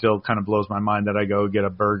 But it still kind of blows my mind that I go get a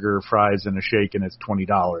burger, fries, and a shake, and it's $20.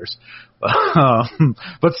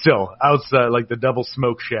 But still, outside like the Double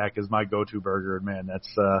Smoke Shack is my go-to burger, and man,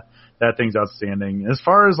 that thing's outstanding. As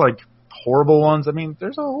far as like horrible ones, I mean,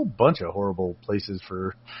 there's a whole bunch of horrible places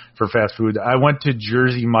for fast food. I went to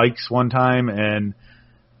Jersey Mike's one time and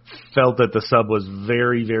felt that the sub was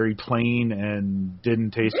very, very plain and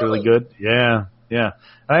didn't taste really good. Yeah.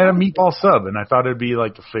 I had a meatball sub, and I thought it'd be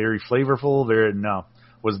like very flavorful.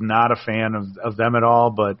 Was not a fan of them at all.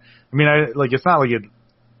 But I mean, it's not like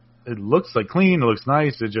it looks like clean. It looks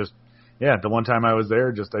nice. It just, the one time I was there,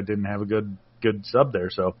 I didn't have a good sub there.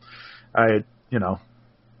 So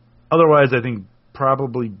otherwise I think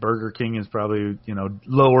probably Burger King is probably,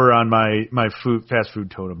 lower on my fast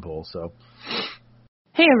food totem pole. So.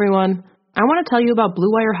 Hey everyone, I want to tell you about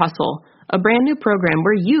Blue Wire Hustle, a brand new program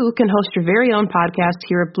where you can host your very own podcast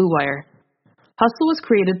here at Blue Wire. Hustle was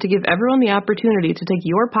created to give everyone the opportunity to take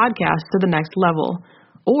your podcast to the next level.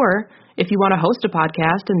 Or, if you want to host a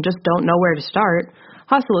podcast and just don't know where to start,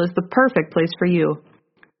 Hustle is the perfect place for you.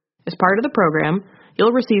 As part of the program,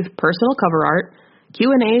 you'll receive personal cover art,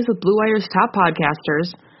 Q&As with Blue Wire's top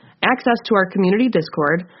podcasters, access to our community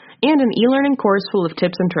Discord, and an e-learning course full of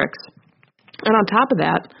tips and tricks. And on top of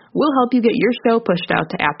that, we'll help you get your show pushed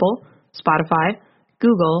out to Apple, Spotify,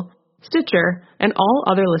 Google, Stitcher, and all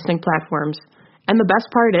other listening platforms. And the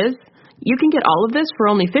best part is, You can get all of this for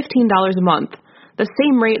only $15 a month, the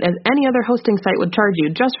same rate as any other hosting site would charge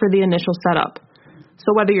you just for the initial setup.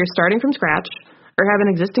 So whether you're starting from scratch or have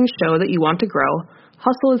an existing show that you want to grow,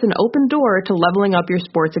 Hustle is an open door to leveling up your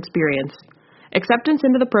sports experience. Acceptance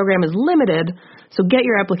into the program is limited, so get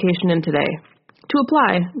your application in today. To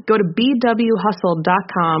apply, go to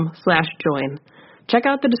bwhustle.com/join. Check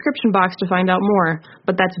out the description box to find out more,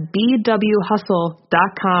 but that's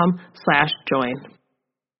bwhustle.com/join.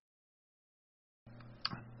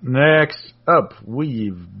 Next up,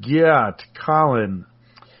 we've got Colin.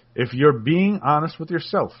 If you're being honest with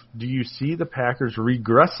yourself, do you see the Packers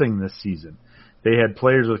regressing this season? They had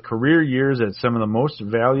players with career years at some of the most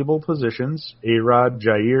valuable positions. A-Rod,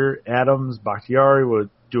 Jair, Adams, Bakhtiari were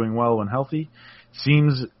doing well when healthy.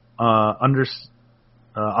 Seems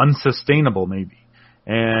unsustainable, maybe.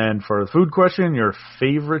 And for the food question, your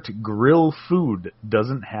favorite grill food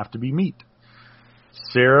doesn't have to be meat.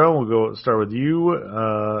 Sarah, we'll start with you.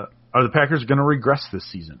 Are the Packers going to regress this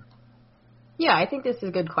season? Yeah, I think this is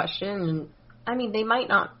a good question. And I mean, they might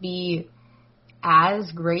not be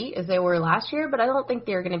as great as they were last year, but I don't think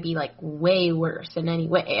they're going to be like way worse in any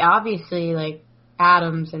way. Obviously, like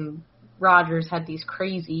Adams and Rodgers had these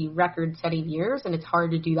crazy record-setting years, and it's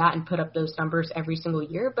hard to do that and put up those numbers every single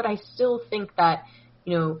year. But I still think that,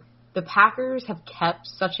 you know, the Packers have kept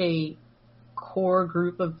such a core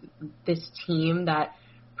group of this team that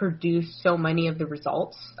produced so many of the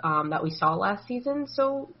results that we saw last season.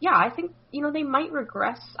 So, yeah, I think, you know, they might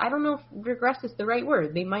regress. I don't know if regress is the right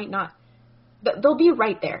word. They might not. They'll be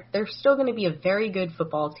right there. They're still going to be a very good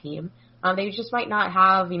football team. They just might not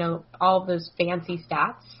have, you know, all of those fancy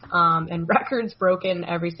stats and records broken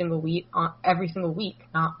every single week. Not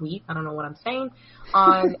week. I don't know what I'm saying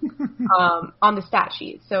on the stat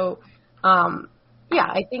sheet. So, yeah,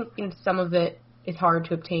 I think, you know, some of it is hard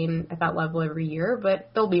to obtain at that level every year, but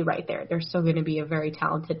they'll be right there. They're still going to be a very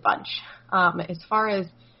talented bunch. As far as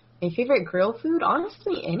my favorite grill food,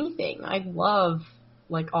 honestly, anything. I love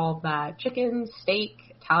like all of that chicken, steak,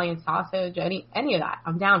 Italian sausage, any of that.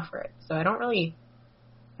 I'm down for it. So I don't really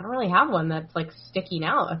have one that's like sticking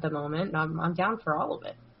out at the moment. I'm down for all of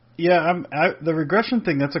it. Yeah, the regression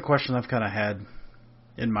thing, that's a question I've kind of had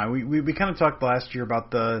in mind. We kind of talked last year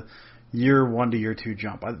about the year 1 to year 2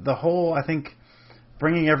 jump. I think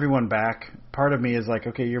bringing everyone back, part of me is like,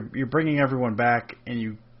 okay, you're bringing everyone back,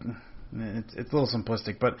 and it's a little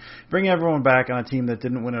simplistic, but bringing everyone back on a team that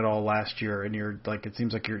didn't win it all last year, and you're like, it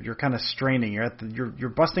seems like you're kind of straining. You're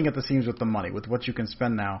busting at the seams with the money, with what you can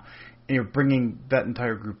spend now, and you're bringing that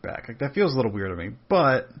entire group back. Like, that feels a little weird to me.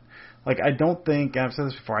 But like, I don't think, and I've said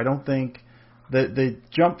this before, I don't think the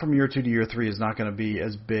jump from year 2 to year 3 is not going to be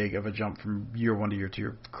as big of a jump from year 1 to year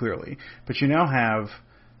 2, clearly. But you now have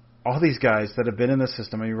all these guys that have been in the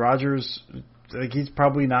system. I mean, Rodgers, like, he's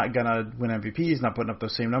probably not going to win MVP. He's not putting up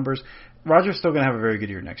those same numbers. Rodgers still going to have a very good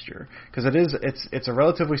year next year, because it's a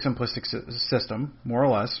relatively simplistic system, more or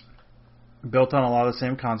less, built on a lot of the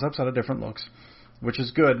same concepts out of different looks, which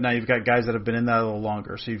is good. Now you've got guys that have been in that a little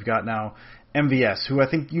longer. So you've got now MVS, who I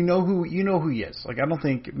think you know who he is. Like, I don't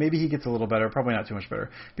think, maybe he gets a little better, probably not too much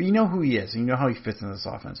better, but you know who he is, and you know how he fits in this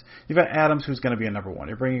offense. You've got Adams, who's going to be a number 1.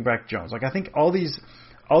 You're bringing back Jones. Like, I think all these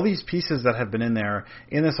pieces that have been in there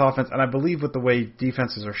in this offense, and I believe with the way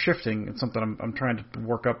defenses are shifting, it's something I'm trying to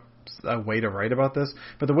work up a way to write about this,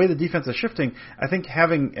 but the way the defense is shifting, I think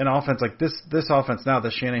having an offense like this offense now,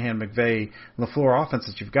 the Shanahan, McVay, LaFleur offense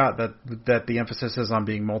that you've got, that the emphasis is on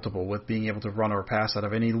being multiple, with being able to run or pass out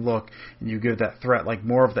of any look, and you give that threat, like,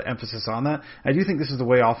 more of the emphasis on that. I do think this is the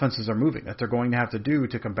way offenses are moving, that they're going to have to do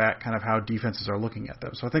to combat kind of how defenses are looking at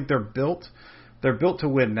them. So I think they're built to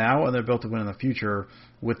win now, and they're built to win in the future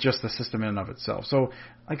with just the system in and of itself. So,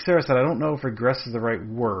 like Sarah said, I don't know if regress is the right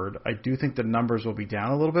word. I do think the numbers will be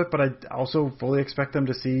down a little bit, but I also fully expect them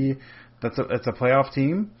to see that's a playoff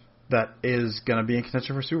team that is going to be in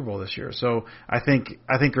contention for Super Bowl this year. So I think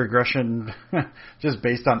regression, just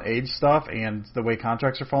based on age stuff and the way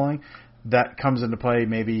contracts are falling, that comes into play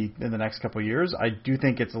maybe in the next couple of years. I do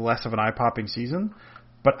think it's less of an eye-popping season,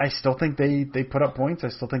 but I still think they put up points. I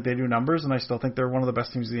still think they do numbers, and I still think they're one of the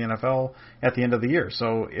best teams in the NFL at the end of the year.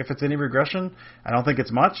 So if it's any regression, I don't think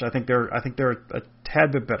it's much. I think they're a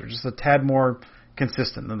tad bit better, just a tad more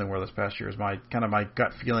consistent than they were this past year. Is my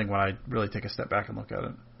gut feeling when I really take a step back and look at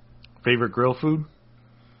it. Favorite grill food?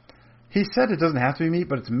 He said it doesn't have to be meat,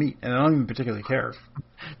 but it's meat, and I don't even particularly care.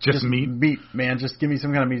 Just meat? Meat, man. Just give me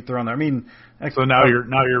some kind of meat to throw on there. I mean, so now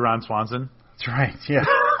you're Ron Swanson. That's right. Yeah.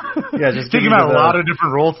 Yeah, just thinking about a lot of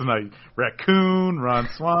different roles tonight. Raccoon, Ron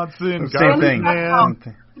Swanson, same thing.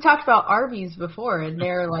 We talked about Arby's before, and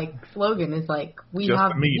their like slogan is like, "We just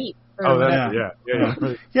have meat Oh, that's, yeah.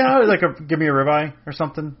 Yeah, like give me a ribeye or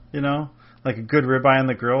something, like a good ribeye on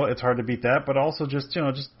the grill. It's hard to beat that, but also just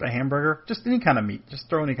a hamburger, just any kind of meat. Just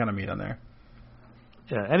throw any kind of meat on there.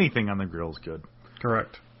 Yeah, anything on the grill is good.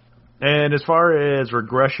 Correct. And as far as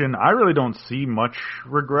regression, I really don't see much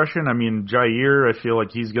regression. I mean, Jair, I feel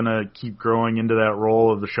like he's going to keep growing into that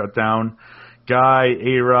role of the shutdown guy.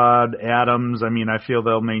 A-Rod, Adams, I mean, I feel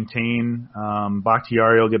they'll maintain.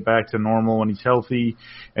 Bakhtiari will get back to normal when he's healthy.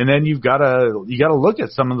 And then you got to look at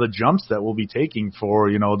some of the jumps that we'll be taking for,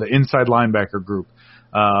 the inside linebacker group.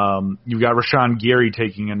 You've got Rashawn Gary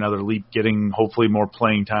taking another leap, getting hopefully more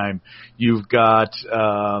playing time. You've got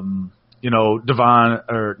Darnell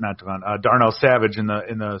Savage in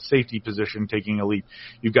the safety position taking a leap.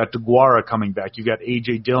 You've got DeGuara coming back. You've got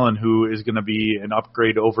A.J. Dillon, who is going to be an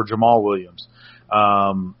upgrade over Jamal Williams.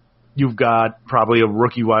 You've got probably a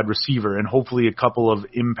rookie wide receiver and hopefully a couple of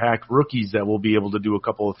impact rookies that will be able to do a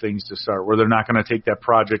couple of things to start, where they're not going to take that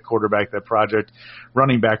project quarterback, that project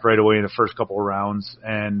running back right away in the first couple of rounds.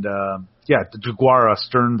 And, DeGuara,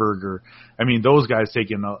 Sternberger, I mean, those guys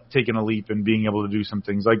taking a leap and being able to do some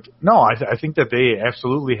things. I think that they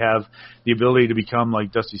absolutely have the ability to become,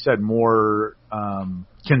 like Dusty said, more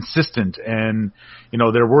consistent. And,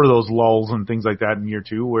 there were those lulls and things like that in year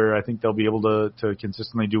two where I think they'll be able to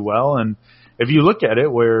consistently do well. And if you look at it,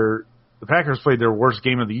 where the Packers played their worst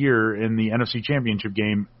game of the year in the NFC Championship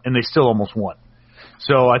game, and they still almost won.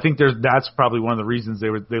 So I think that's probably one of the reasons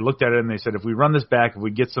they looked at it and they said, if we run this back, if we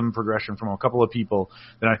get some progression from a couple of people,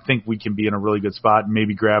 then I think we can be in a really good spot and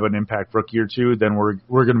maybe grab an impact rookie or two. Then we're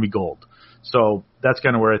going to be gold. So that's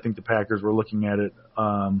kind of where I think the Packers were looking at it.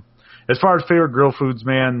 As far as favorite grill foods,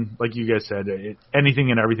 man, like you guys said, anything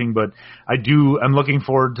and everything. But I'm looking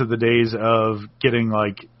forward to the days of getting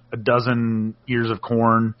like a dozen ears of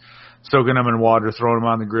corn, soaking them in water, throwing them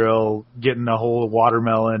on the grill, getting a whole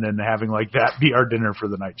watermelon, and having like that be our dinner for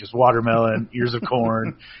the night. Just watermelon, ears of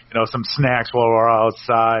corn, some snacks while we're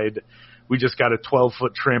outside. We just got a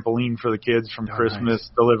 12-foot trampoline for the kids from Christmas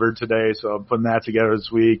delivered today, so I'm putting that together this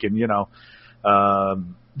week, and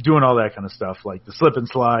doing all that kind of stuff, like the slip and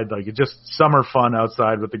slide, like it's just summer fun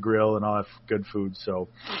outside with the grill and all that good food. So,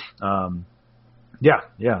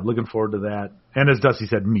 looking forward to that. And as Dusty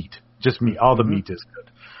said, meat, just meat. All the meat is good.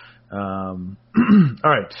 All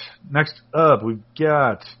right, next up we've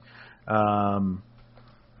got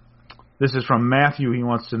this is from Matthew. He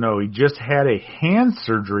wants to know, he just had a hand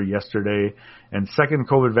surgery yesterday and second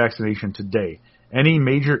COVID vaccination today. Any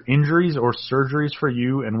major injuries or surgeries for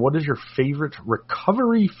you, and what is your favorite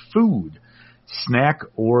recovery food, snack,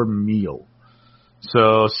 or meal?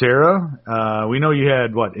 So, Sarah, we know you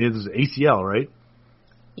had, is ACL, right?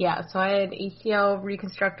 Yeah, so I had ACL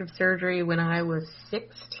reconstructive surgery when I was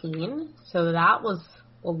 16, so that was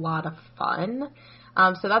a lot of fun.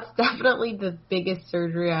 So that's definitely the biggest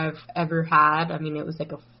surgery I've ever had. I mean, it was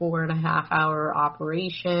like a 4.5-hour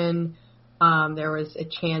operation. There was a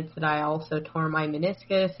chance that I also tore my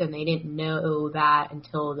meniscus, and they didn't know that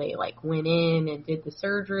until they went in and did the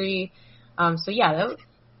surgery.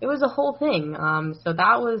 It was a whole thing. So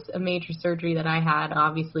that was a major surgery that I had.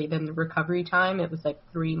 Obviously, then the recovery time, it was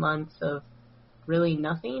 3 months of really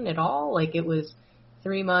nothing at all. It was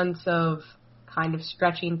 3 months of kind of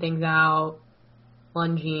stretching things out,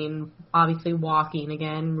 lunging, obviously walking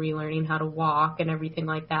again, relearning how to walk and everything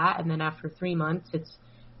like that. And then after 3 months,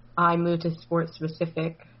 I moved to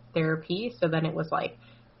sport-specific therapy. So then it was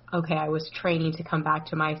okay, I was training to come back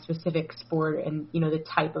to my specific sport and, the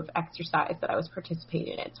type of exercise that I was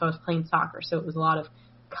participating in. So I was playing soccer. So it was a lot of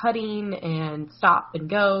cutting and stop and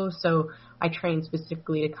go. So I trained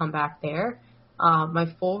specifically to come back there.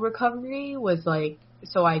 My full recovery was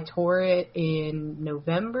so I tore it in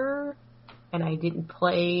November and I didn't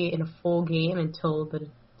play in a full game until the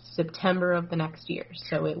September of the next year.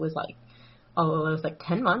 So it was it was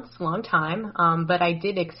 10 months, a long time. But I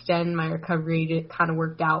did extend my recovery. It kind of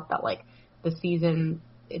worked out that the season,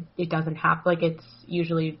 it doesn't happen. It's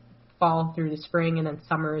usually fall through the spring and then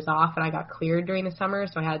summer is off, and I got cleared during the summer,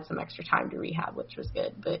 so I had some extra time to rehab, which was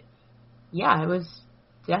good. But yeah, it was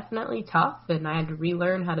definitely tough, and I had to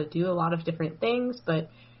relearn how to do a lot of different things, but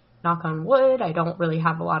knock on wood, I don't really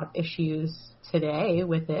have a lot of issues today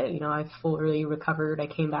with it. I fully recovered. I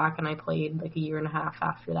came back and I played 1.5 years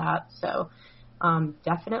after that. So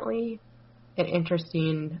definitely an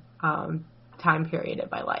interesting time period of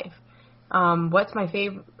my life. What's my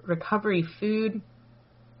favorite recovery food?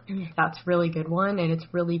 That's a really good one, and it's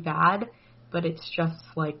really bad, but it's just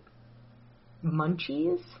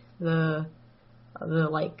munchies. The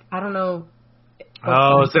I don't know.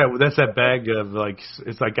 Oh, that's that bag of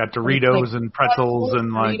it's got Doritos and pretzels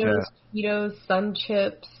and Doritos, Cheetos, Sun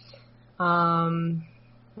Chips,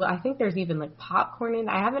 Well, I think there's even like popcorn in.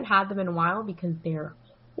 I haven't had them in a while because they're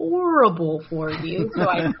horrible for you, so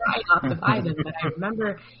I try not to buy them. But I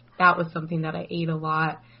remember that was something that I ate a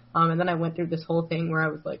lot. And then I went through this whole thing where I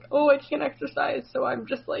was like, oh, I can't exercise, so I'm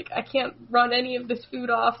just like, I can't run any of this food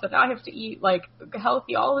off, so now I have to eat like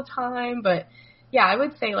healthy all the time. But yeah, I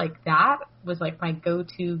would say like that was like my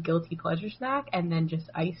go-to guilty pleasure snack, and then just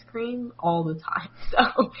ice cream all the time.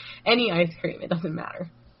 So any ice cream, it doesn't matter.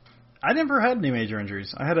 I never had any major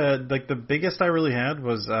injuries. I had the biggest I really had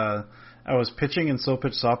was I was pitching in slow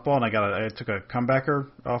pitch softball, and I took a comebacker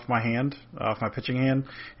off my pitching hand,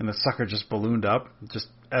 and the sucker just ballooned up. Just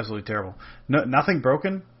absolutely terrible. No, nothing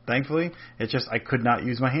broken, thankfully. It's just I could not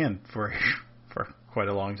use my hand for quite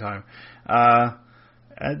a long time. I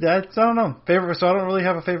don't know. So I don't really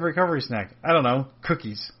have a favorite recovery snack. I don't know.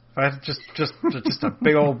 Cookies. If I had just a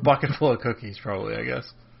big old bucket full of cookies, probably, I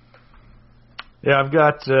guess. Yeah, I've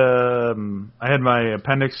got. I had my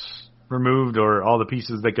appendix removed, or all the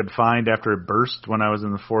pieces they could find after it burst when I was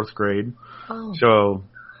in the 4th grade. Oh. So,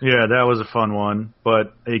 yeah, that was a fun one.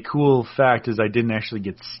 But a cool fact is I didn't actually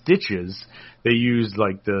get stitches. They used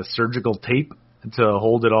like the surgical tape to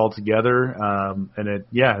hold it all together, and it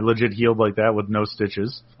legit healed like that with no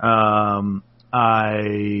stitches.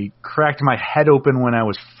 I cracked my head open when I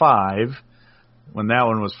was 5. When that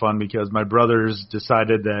one was fun because my brothers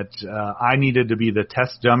decided that I needed to be the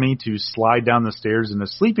test dummy to slide down the stairs in a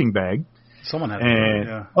sleeping bag. Someone had to do it,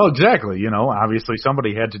 yeah. Oh, exactly. You know, obviously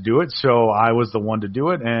somebody had to do it, so I was the one to do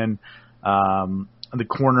it. And the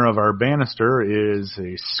corner of our banister is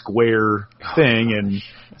a square thing, and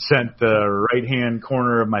sent the right-hand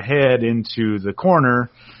corner of my head into the corner.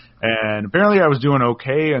 And apparently I was doing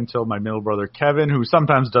okay until my middle brother Kevin, who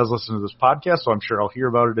sometimes does listen to this podcast, so I'm sure I'll hear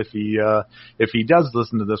about it if he does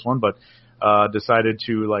listen to this one, but decided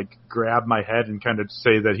to like grab my head and kind of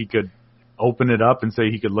say that he could open it up and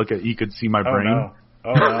say he could see my brain.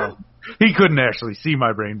 Oh no. He couldn't actually see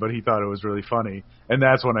my brain, but he thought it was really funny, and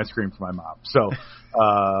that's when I screamed for my mom. So,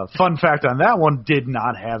 fun fact on that one, did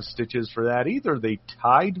not have stitches for that either. They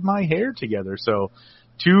tied my hair together, so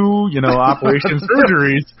 2, operation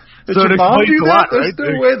surgeries. Did so your it mom do explains a that? lot, There's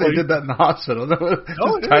right? no way they did that in the hospital. No,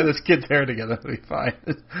 tie this kid's hair together, it'll be fine.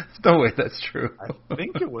 There's no way that's true. I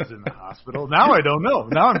think it was in the hospital. Now I don't know.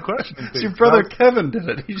 Now I'm questioning things. Your brother Kevin did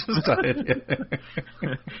it. He just tied it.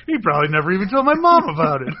 He probably never even told my mom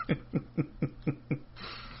about it.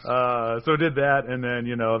 So did that, and then,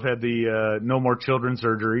 I've had the no more children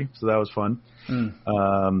surgery, so that was fun.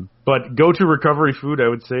 But go-to recovery food, I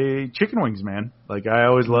would say chicken wings, man. Like, I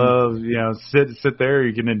always love, sit there,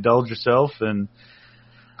 you can indulge yourself, and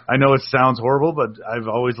I know it sounds horrible, but I've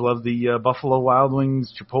always loved the Buffalo Wild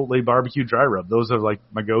Wings Chipotle Barbecue Dry Rub. Those are, like,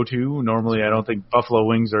 my go-to. Normally, I don't think Buffalo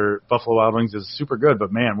Wild Wings is super good,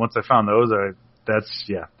 but, man, once I found those,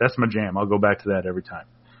 that's my jam. I'll go back to that every time.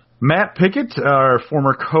 Matt Pickett, our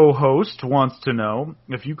former co-host, wants to know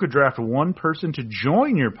if you could draft one person to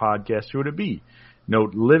join your podcast, who would it be?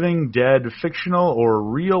 Note, living, dead, fictional, or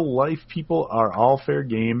real-life people are all fair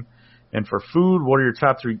game. And for food, what are your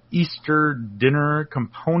top 3 Easter dinner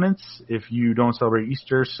components? If you don't celebrate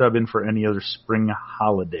Easter, sub in for any other spring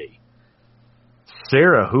holiday.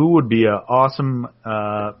 Sarah, who would be an awesome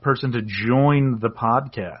person to join the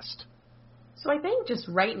podcast? So I think just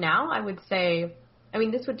right now, I would say, I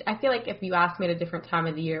feel like if you asked me at a different time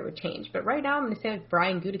of the year, it would change. But right now, I'm going to say like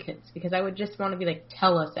Brian Gutekunst, because I would just want to be like,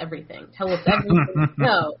 tell us everything. Tell us everything you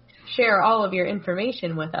know. Share all of your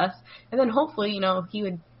information with us. And then hopefully, he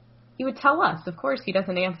would tell us. Of course, he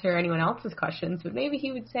doesn't answer anyone else's questions, but maybe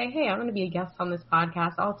he would say, hey, I'm going to be a guest on this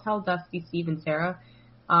podcast. I'll tell Dusty, Steve, and Sarah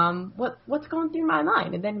what's going through my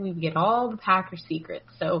mind. And then we get all the Packers secrets.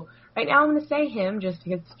 So right now I'm going to say him just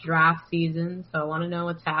because it's draft season, so I want to know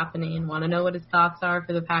what's happening, want to know what his thoughts are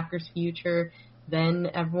for the Packers' future. Then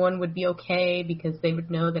everyone would be okay because they would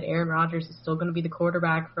know that Aaron Rodgers is still going to be the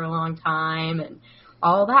quarterback for a long time and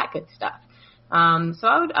all that good stuff. So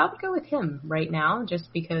I would go with him right now just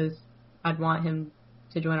because I'd want him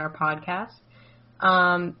to join our podcast.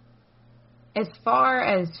 As far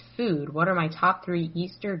as food, what are my top 3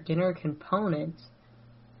 Easter dinner components?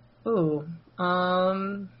 Ooh,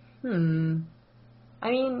 I kind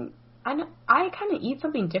of eat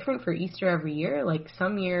something different for Easter every year. Like,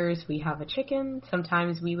 some years we have a chicken.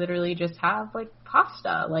 Sometimes we literally just have, like,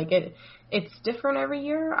 pasta. Like, it's different every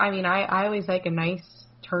year. I always like a nice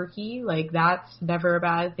turkey. Like, that's never a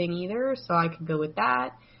bad thing either, so I could go with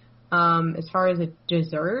that. As far as a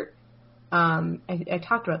dessert, I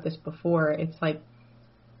talked about this before. It's, like,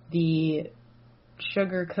 the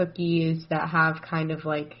sugar cookies that have kind of,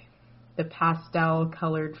 like, the pastel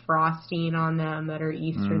colored frosting on them that are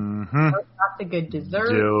Easter. Mm-hmm. That's a good dessert.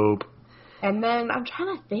 Dope. And then I'm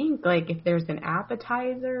trying to think, like, if there's an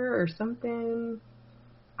appetizer or something.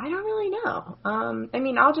 I don't really know. I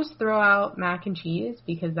mean, I'll just throw out mac and cheese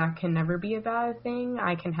because that can never be a bad thing.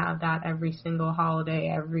 I can have that every single holiday,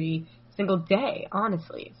 every single day,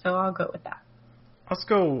 honestly. So I'll go with that.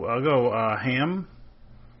 I'll go ham,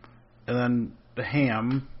 and then the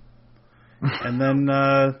ham, and then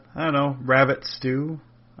I don't know, rabbit stew,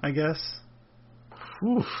 I guess.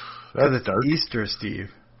 Oof, that's dark. Easter, Steve.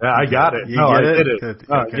 Yeah, I got it. You no, get I it? get it. Good.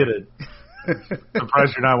 No, Okay. I get it.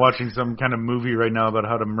 Surprised you're not watching some kind of movie right now about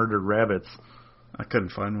how to murder rabbits. I couldn't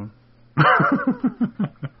find one.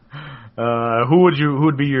 Who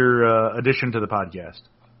would be your addition to the podcast?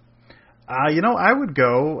 I would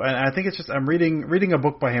go, and I think it's just I'm reading a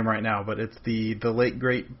book by him right now, but it's the late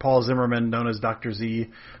great Paul Zimmerman, known as Dr. Z,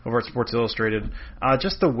 over at Sports Illustrated.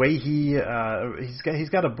 Just the way he's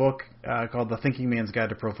got a book called The Thinking Man's Guide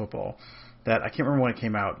to Pro Football that I can't remember when it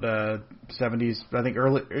came out, 70s, I think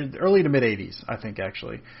early to mid 80s, I think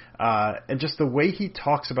actually, and just the way he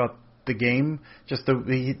talks about the game, just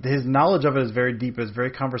his knowledge of it is very deep. It's very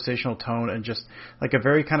conversational tone and just like a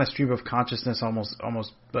very kind of stream of consciousness, almost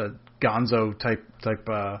Gonzo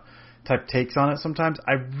type takes on it. Sometimes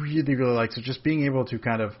I really like. So just being able to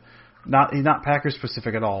kind of he's not Packers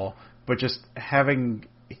specific at all, but just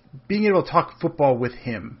being able to talk football with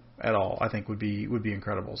him at all, I think would be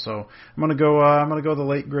incredible. So I'm gonna go the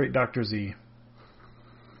late great Dr. Z.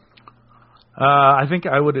 I think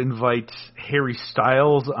I would invite Harry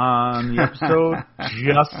Styles on the episode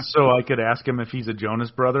just so I could ask him if he's a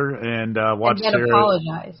Jonas brother and watch and then Sarah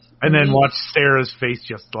apologize. and then watch Sarah's face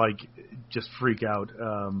just freak out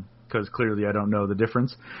because clearly I don't know the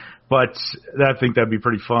difference. But I think that'd be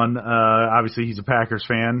pretty fun. Obviously, he's a Packers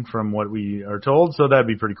fan from what we are told, so that'd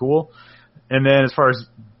be pretty cool. And then as far as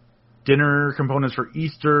dinner components for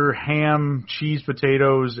Easter, ham, cheese,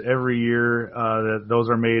 potatoes every year. Those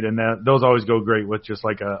are made, and those always go great with just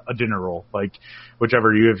like a dinner roll. Like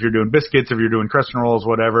whichever if you're doing biscuits, if you're doing crescent rolls,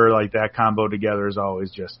 whatever, like that combo together is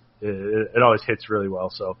always just it always hits really well.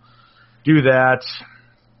 So do that.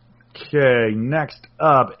 Okay, next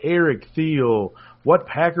up, Eric Thiel. What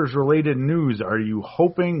Packers-related news are you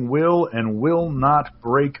hoping will and will not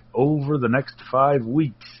break over the next 5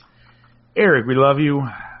 weeks? Eric, we love you.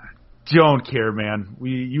 Don't care, man.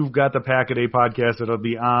 You've got the Pack a Day podcast that'll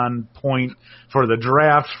be on point for the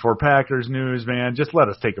draft, for Packers news, man. Just let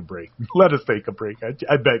us take a break. Let us take a break.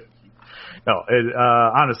 I beg. No,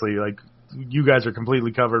 honestly, like you guys are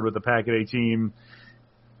completely covered with the Pack a Day team.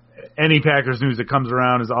 Any Packers news that comes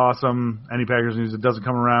around is awesome. Any Packers news that doesn't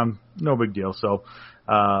come around, no big deal. So,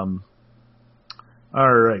 all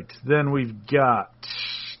right. Then we've got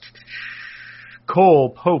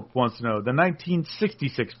Cole Pope wants to know, the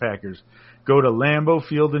 1966 Packers go to Lambeau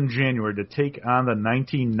Field in January to take on the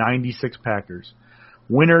 1996 Packers.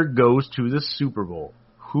 Winner goes to the Super Bowl.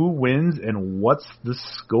 Who wins and what's the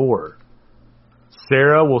score?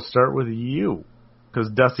 Sarah, we'll start with you. Because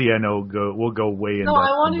Dusty, I know, will go way in. No,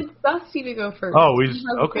 I wanted Dusty to go first. Oh, he has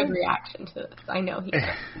a good reaction to this. I know he does.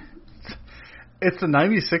 It's the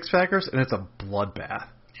 96 Packers, and it's a bloodbath.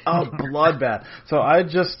 Oh, bloodbath. So I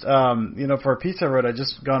just, for a piece I wrote, I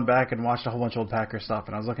just gone back and watched a whole bunch of old Packers stuff,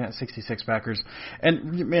 and I was looking at 66 Packers.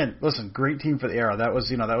 And, man, listen, great team for the era. That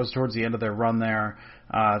was towards the end of their run there.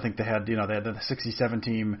 I think they had the 67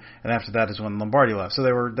 team, and after that is when Lombardi left. So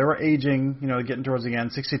they were aging, getting towards the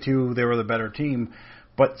end. 62, they were the better team.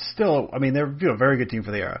 But still, I mean, they're a very good team for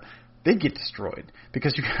the era. They get destroyed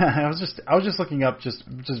because I was just looking up just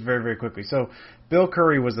very, very quickly. So Bill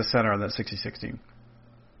Curry was the center on that 66 team.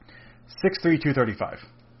 6'3", 235.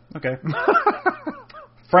 Okay.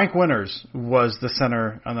 Frank Winters was the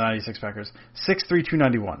center on the 96 Packers. 6'3",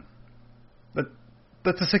 291.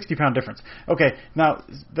 That's a 60-pound difference. Okay, now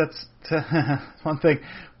that's one thing.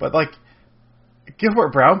 But,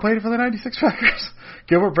 Gilbert Brown played for the 96 Packers.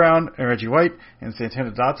 Gilbert Brown and Reggie White and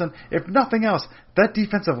Santana Dotson. If nothing else, that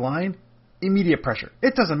defensive line, immediate pressure.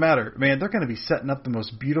 It doesn't matter, man. They're going to be setting up the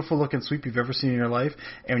most beautiful-looking sweep you've ever seen in your life.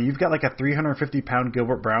 And when you've got a 350-pound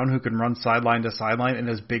Gilbert Brown who can run sideline to sideline and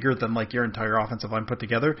is bigger than your entire offensive line put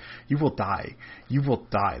together, you will die. You will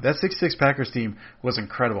die. That 66 Packers team was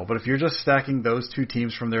incredible. But if you're just stacking those two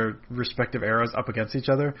teams from their respective eras up against each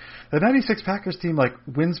other, the 96 Packers team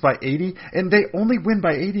wins by 80, and they only win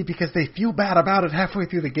by 80 because they feel bad about it halfway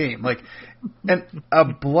through the game. And a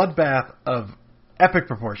bloodbath of epic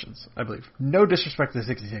proportions, I believe. No disrespect to the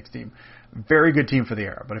 66 team. Very good team for the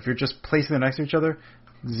era. But if you're just placing them next to each other,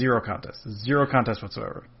 zero contest. Zero contest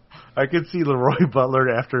whatsoever. I could see Leroy Butler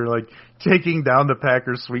after like taking down the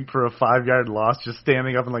Packers sweep for a 5-yard loss, just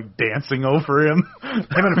standing up and like dancing over him. Him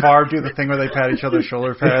and Favre do the thing where they pat each other's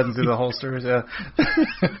shoulder pads and do the holsters. Yeah,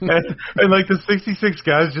 and like the 66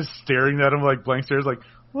 guys just staring at him like blank stares, like,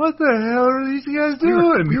 what the hell are these guys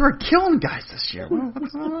doing? We were killing guys this year.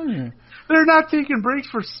 What's going on here? They're not taking breaks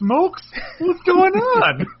for smokes. What's going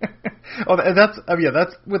on? That's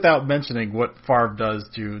without mentioning what Favre does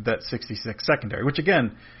to that 66 secondary, which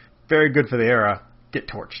again, very good for the era. Get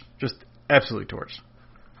torched, just absolutely torched.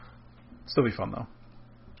 Still be fun though.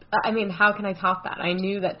 I mean, how can I top that? I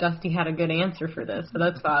knew that Dusty had a good answer for this, so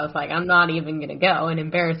that's why I was like, I'm not even going to go and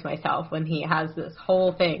embarrass myself when he has this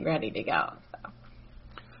whole thing ready to go. So.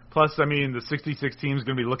 Plus, I mean, the 66 team's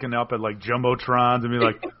going to be looking up at like jumbotrons and be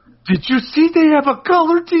like, did you see they have a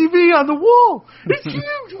color TV on the wall? It's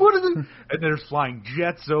huge. What is it? And there's flying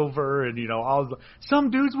jets over, and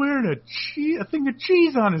some dude's wearing a thing of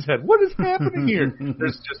cheese on his head. What is happening here?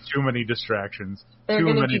 There's just too many distractions. They're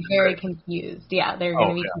going to be very confused. Yeah, they're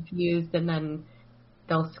going to be confused, and then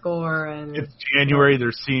they'll score. And it's January.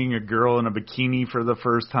 They're seeing a girl in a bikini for the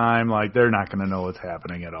first time. Like, they're not going to know what's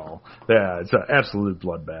happening at all. Yeah, it's an absolute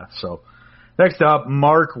bloodbath. So, next up,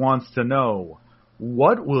 Mark wants to know,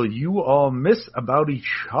 what will you all miss about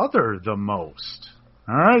each other the most?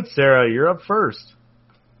 All right, Sarah, you're up first.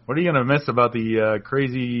 What are you going to miss about the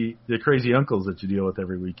crazy uncles that you deal with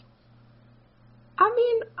every week? I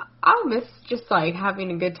mean, I'll miss just like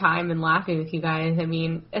having a good time and laughing with you guys. I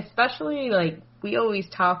mean, especially like we always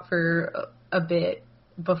talk for a bit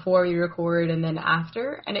before we record and then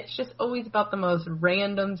after, and it's just always about the most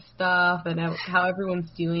random stuff and how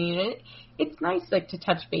everyone's doing it. It's nice like to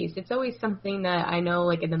touch base. It's always something that I know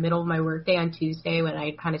like in the middle of my workday on Tuesday when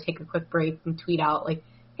I kind of take a quick break and tweet out like,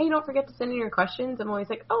 hey, don't forget to send in your questions. I'm always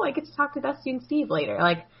like, oh, I get to talk to Dusty and Steve later.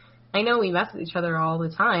 Like, I know we mess with each other all the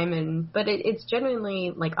time, but it's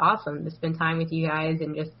genuinely like awesome to spend time with you guys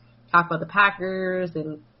and just talk about the Packers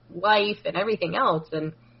and life and everything else.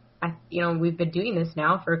 And we've been doing this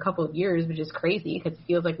now for a couple of years, which is crazy because it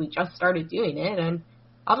feels like we just started doing it. And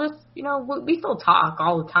I'll just, we still talk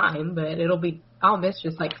all the time, but I'll miss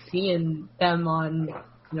just like seeing them on,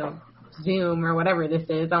 Zoom or whatever this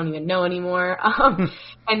is. I don't even know anymore.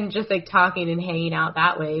 And just like talking and hanging out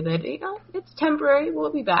that way. But, it's temporary.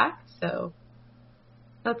 We'll be back. So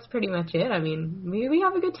that's pretty much it. I mean, we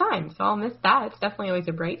have a good time. So I'll miss that. It's definitely always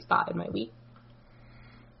a bright spot in my week.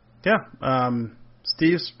 Yeah.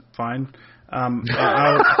 Steve's fine. That's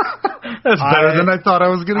better than I thought I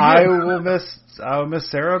was going to get. I will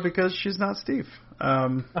miss Sarah because she's not Steve.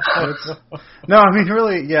 No, I mean,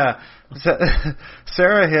 really, yeah.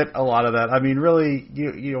 Sarah hit a lot of that. I mean, really,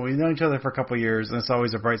 we've known each other for a couple of years, and it's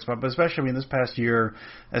always a bright spot. But especially, this past year,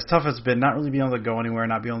 as tough as it's been, not really being able to go anywhere,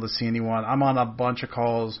 not being able to see anyone. I'm on a bunch of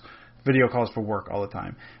video calls for work all the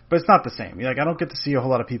time, but it's not the same. Like, I don't get to see a whole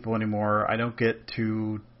lot of people anymore. I don't get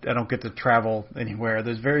to travel anywhere.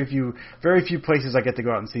 There's very few places I get to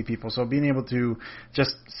go out and see people. So being able to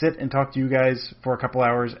just sit and talk to you guys for a couple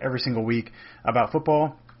hours every single week about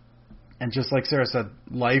football, and just like Sarah said,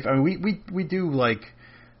 life. I mean, we do like.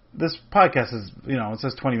 This podcast is, it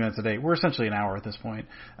says 20 minutes a day. We're essentially an hour at this point.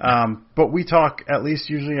 But we talk at least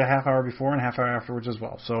usually a half hour before and a half hour afterwards as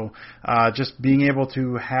well. So just being able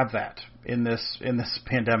to have that in this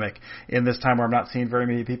pandemic, in this time where I'm not seeing very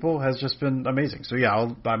many people, has just been amazing. So yeah,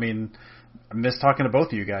 I miss talking to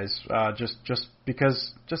both of you guys. Just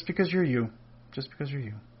because you're you. Just because you're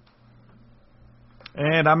you.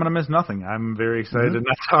 And I'm going to miss nothing. I'm very excited to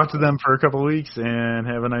not talk to them for a couple of weeks and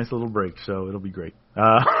have a nice little break, so it'll be great.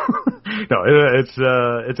 It's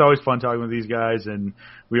always fun talking with these guys, and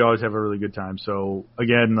we always have a really good time. So,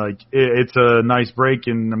 again, it's a nice break,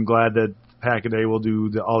 and I'm glad that Pack-A-Day will do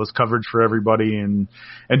all this coverage for everybody and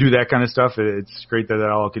do that kind of stuff. It's great that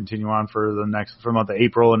all will continue on for the month of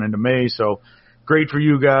April and into May, so great for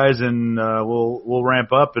you guys, and we'll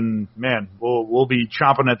ramp up, and man, we'll be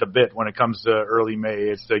chomping at the bit when it comes to early May.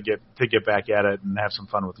 It's to get back at it and have some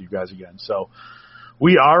fun with you guys again. So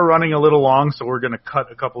we are running a little long, so we're going to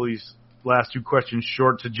cut a couple of these last two questions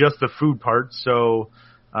short to just the food part. So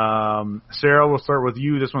Sarah, we'll start with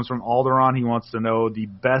you. This one's from Alderon. He wants to know the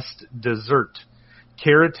best dessert: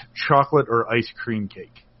 carrot, chocolate, or ice cream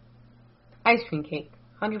cake. Ice cream cake,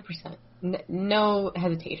 100%. No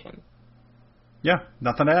hesitation. Yeah,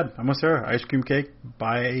 nothing to add. I'm with Sarah. Ice cream cake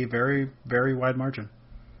by a very, very wide margin.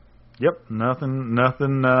 Yep, nothing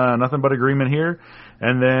but agreement here.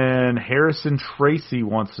 And then Harrison Tracy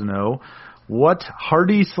wants to know, what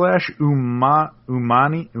hearty /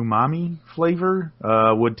 umami flavor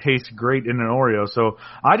would taste great in an Oreo. So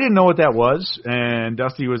I didn't know what that was, and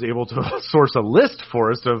Dusty was able to source a list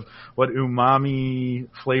for us of what umami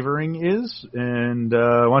flavoring is. And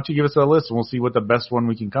why don't you give us a list, and we'll see what the best one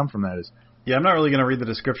we can come from that is. Yeah, I'm not really going to read the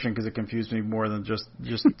description because it confused me more than just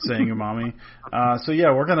saying umami. So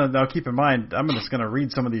yeah, we're going to, now keep in mind, I'm just going to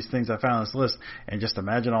read some of these things I found on this list and just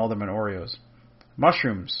imagine all of them in Oreos.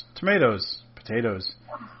 Mushrooms, tomatoes, potatoes,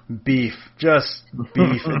 beef, just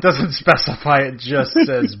beef. It doesn't specify, it just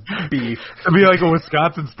says beef. It'd be like a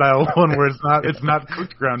Wisconsin style one where it's not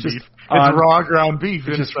cooked ground beef. It's raw ground beef.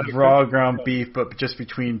 It's just raw ground beef, but just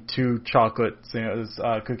between two chocolate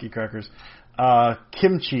cookie crackers.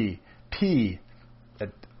 Kimchi, pea,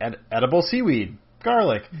 edible seaweed,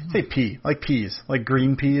 garlic. Say pea, like peas, like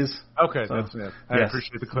green peas. Okay, so, that's it. I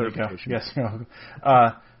appreciate the clarification. Yes.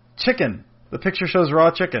 Chicken. The picture shows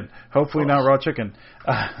raw chicken. Hopefully not raw chicken.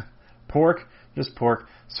 Pork, just pork.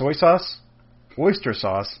 Soy sauce, oyster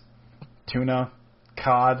sauce, tuna,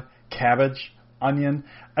 cod, cabbage, onion.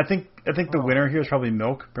 I think the winner here is probably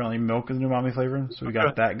milk. Apparently milk is an umami flavor, so we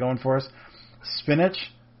got that going for us.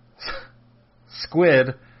 Spinach,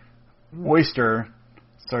 squid, oyster,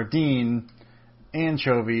 sardine,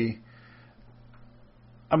 anchovy.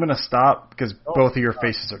 I'm going to stop because both of your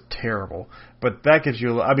faces are terrible. But that gives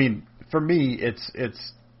you, I mean, for me, it's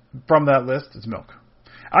from that list, it's milk.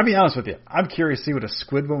 I'll be honest with you. I'm curious to see what a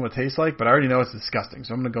squid one would taste like, but I already know it's disgusting.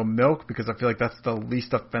 So I'm going to go milk because I feel like that's the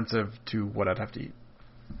least offensive to what I'd have to eat.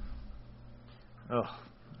 Oh,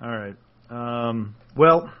 all right. All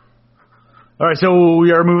right, so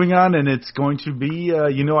we are moving on, and it's going to be,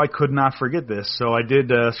 I could not forget this. So I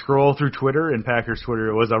did scroll through Twitter, and Packers Twitter.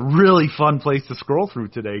 It was a really fun place to scroll through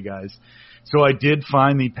today, guys. So I did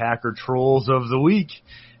find the Packer Trolls of the Week,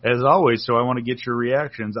 as always, so I want to get your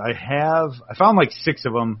reactions. I found like 6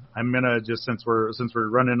 of them. I'm going to just, since we're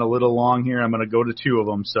running a little long here, I'm going to go to 2 of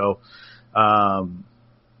them. So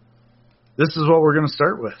this is what we're going to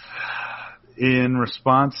start with. In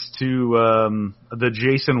response to the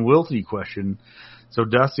Jason Wiltie question. So,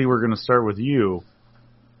 Dusty, we're going to start with you.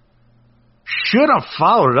 Should have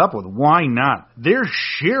followed it up with why not? There's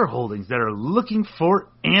shareholdings that are looking for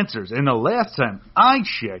answers. And the last time I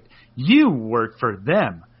checked, you work for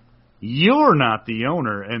them. You're not the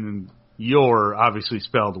owner, and you're obviously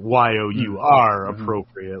spelled Y-O-U-R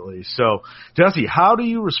appropriately. So, Dusty, how do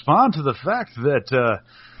you respond to the fact that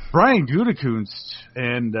Brian Gutekunst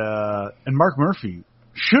and Mark Murphy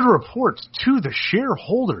should report to the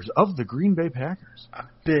shareholders of the Green Bay Packers?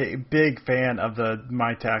 Big fan of the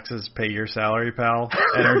my taxes pay your salary, pal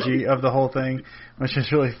energy of the whole thing, which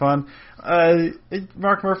is really fun.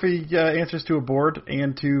 Mark Murphy answers to a board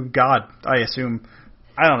and to God, I assume.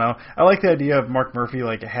 I don't know. I like the idea of Mark Murphy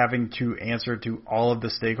like having to answer to all of the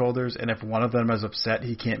stakeholders, and if one of them is upset,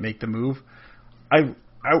 he can't make the move. I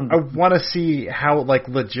want to see how, like,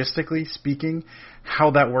 logistically speaking,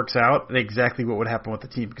 how that works out and exactly what would happen with the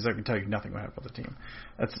team, because I can tell you nothing would happen with the team.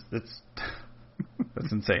 That's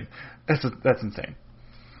insane. That's insane.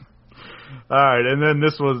 All right, and then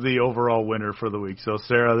this was the overall winner for the week. So,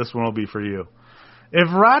 Sarah, this one will be for you. If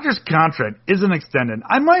Rodgers' contract isn't extended,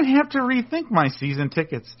 I might have to rethink my season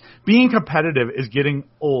tickets. Being competitive is getting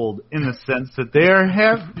old in the sense that they are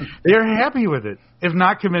happy with it. If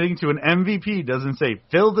not committing to an MVP doesn't say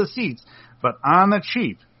fill the seats, but on the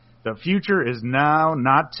cheap. The future is now,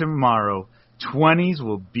 not tomorrow. 20s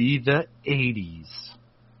will be the 80s.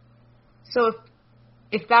 So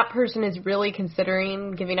if that person is really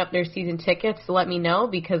considering giving up their season tickets, let me know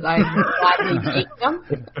because I would gladly take them.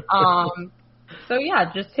 So yeah,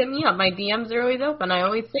 just hit me up. My DMs are always open. I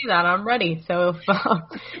always say that. I'm ready. So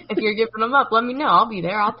if you're giving them up, let me know. I'll be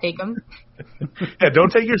there. I'll take them. Yeah,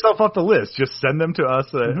 don't take yourself off the list. Just send them to us,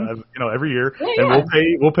 every year, and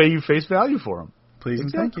we'll pay you face value for them. Please and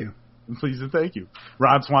thank you. Please and thank you.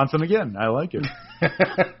 Ron Swanson again. I like it.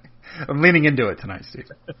 I'm leaning into it tonight, Steve.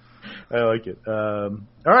 I like it. All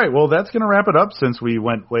right, well, that's going to wrap it up since we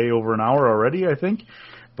went way over an hour already, I think.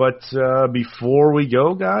 But before we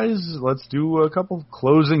go, guys, let's do a couple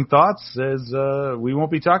closing thoughts as we won't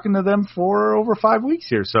be talking to them for over 5 weeks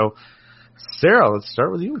here. So, Sarah, let's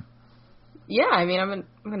start with you. Yeah, I mean, I'm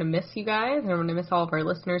gonna miss you guys, and I'm gonna miss all of our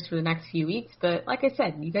listeners for the next few weeks. But like I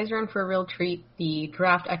said, you guys are in for a real treat. The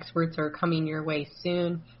draft experts are coming your way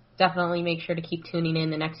soon. Definitely make sure to keep tuning in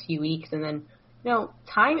the next few weeks, and then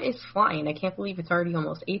time is flying. I can't believe it's already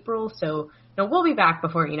almost April. So we'll be back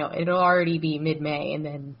before it'll already be mid-May, and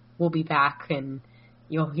then we'll be back, and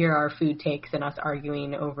you'll hear our food takes and us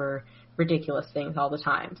arguing over ridiculous things all the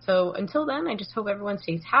time. So until then, I just hope everyone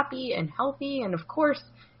stays happy and healthy, and of course,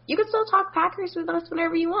 you can still talk Packers with us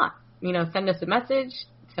whenever you want. Send us a message,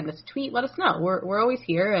 send us a tweet, let us know. We're always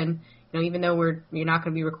here, and even though you're not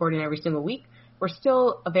going to be recording every single week, we're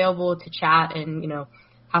still available to chat and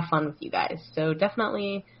have fun with you guys. So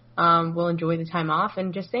definitely we'll enjoy the time off,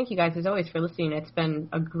 and just thank you guys as always for listening. It's been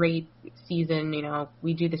a great season.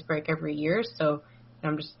 We do this break every year, so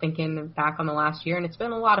I'm just thinking back on the last year, and it's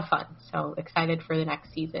been a lot of fun. So excited for the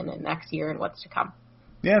next season and next year and what's to come.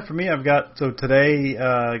 Yeah, for me, today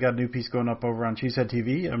I got a new piece going up over on Cheesehead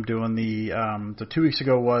TV. I'm doing so 2 weeks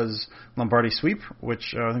ago was Lombardi Sweep,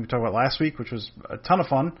 which I think we talked about last week, which was a ton of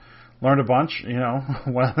fun. Learned a bunch.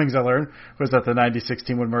 One of the things I learned was that the 96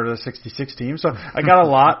 team would murder the 66 team. So I got a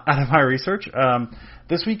lot out of my research.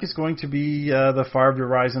 This week is going to be the Favre to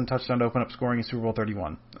Rising touchdown to open up scoring in Super Bowl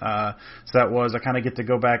 31. So that was, I kind of get to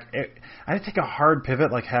go back. I had to take a hard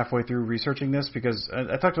pivot like halfway through researching this because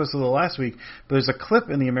I talked about this a little last week, but there's a clip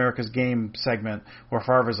in the America's Game segment where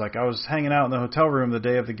Favre is like, I was hanging out in the hotel room the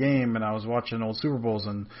day of the game and I was watching old Super Bowls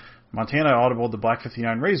and Montana audibled the Black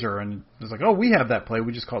 59 Razor, and it was like, oh, we have that play,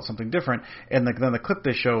 we just call it something different. And then the clip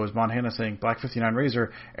they show is Montana saying Black 59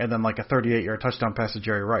 Razor, and then like a 38-yard touchdown pass to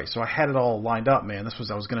Jerry Rice. So I had it all lined up, man.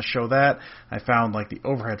 I was going to show that. I found like the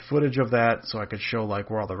overhead footage of that, so I could show like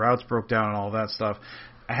where all the routes broke down and all that stuff.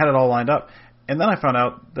 I had it all lined up, and then I found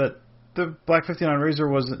out that the Black 59 Razor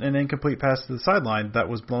was an incomplete pass to the sideline that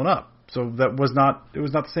was blown up. So it was not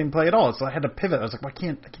the same play at all. So I had to pivot. I was like, well, I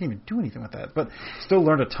can't even do anything with that. But still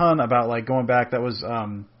learned a ton about like going back. That was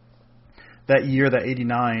that year, that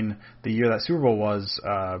 89, the year that Super Bowl was,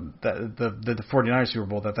 the 49ers Super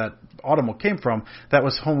Bowl that automobile came from, that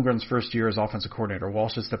was Holmgren's first year as offensive coordinator.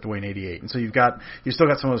 Walsh had stepped away in 88. And so you still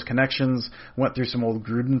got some of those connections, went through some old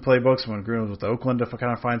Gruden playbooks when Gruden was with Oakland to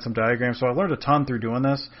kind of find some diagrams. So I learned a ton through doing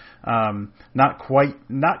this. Not quite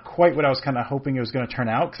what I was kind of hoping it was going to turn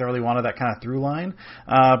out because I really wanted that kind of through line.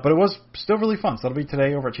 But it was still really fun. So that'll be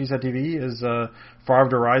today over at Cheesehead TV is Favre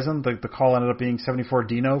to Rising. The call ended up being 74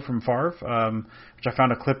 Dino from Favre, which I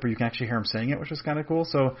found a clip where you can actually hear him saying it, which was kind of cool.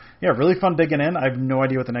 So, yeah, really fun digging in. I have no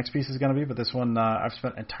idea what the next piece is going to be, but this one I've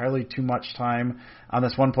spent entirely too much time on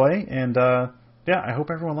this one play. And, I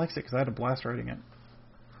hope everyone likes it because I had a blast writing it.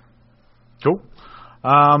 Cool.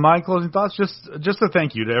 My closing thoughts, just a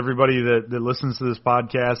thank you to everybody that listens to this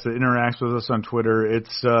podcast, that interacts with us on Twitter.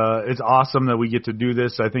 It's awesome that we get to do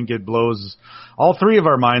this. I think it blows all three of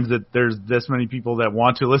our minds that there's this many people that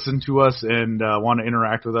want to listen to us and want to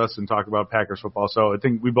interact with us and talk about Packers football. So I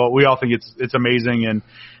think we all think it's amazing, and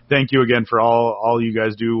thank you again for all you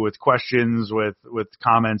guys do with questions, with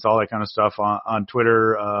comments, all that kind of stuff on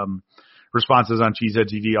Twitter. Responses on Cheesehead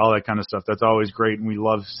TV, all that kind of stuff. That's always great, and we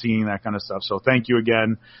love seeing that kind of stuff. So thank you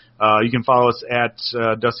again. You can follow us at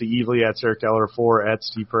Dusty Evely, at Sarah Keller 4, at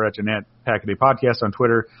Steve Perrett, and at Packaday Podcast on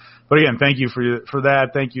Twitter. But again, thank you for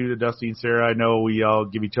that. Thank you to Dusty and Sarah. I know we all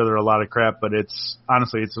give each other a lot of crap, but it's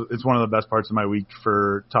honestly one of the best parts of my week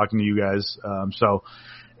for talking to you guys.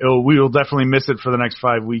 We will definitely miss it for the next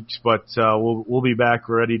 5 weeks, but we'll be back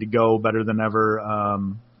ready to go, better than ever.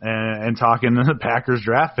 And talking the Packers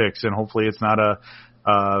draft picks, and hopefully it's not a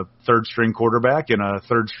third-string quarterback and a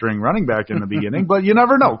third-string running back in the beginning, but you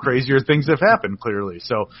never know. Crazier things have happened, clearly.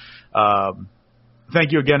 So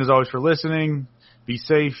thank you again, as always, for listening. Be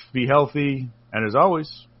safe, be healthy, and as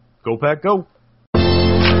always, go Pack, go!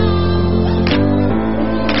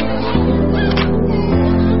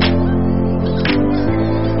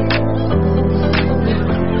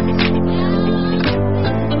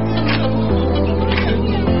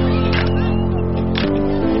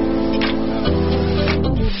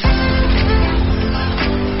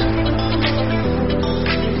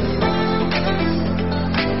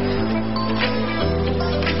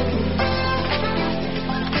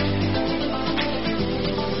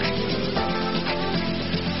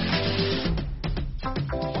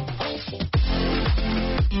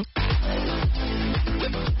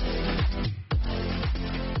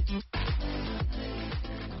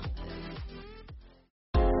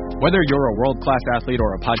 Whether you're a world-class athlete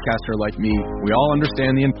or a podcaster like me, we all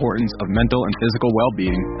understand the importance of mental and physical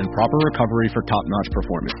well-being and proper recovery for top-notch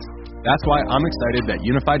performance. That's why I'm excited that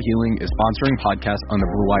Unified Healing is sponsoring podcasts on the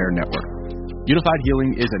Blue Wire Network. Unified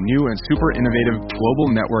Healing is a new and super innovative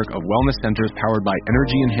global network of wellness centers powered by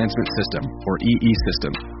Energy Enhancement System, or EE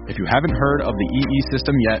System. If you haven't heard of the EE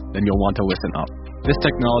System yet, then you'll want to listen up. This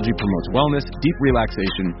technology promotes wellness, deep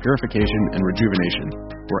relaxation, purification, and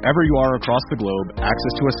rejuvenation. Wherever you are across the globe,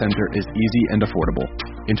 access to a center is easy and affordable.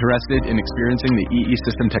 Interested in experiencing the EE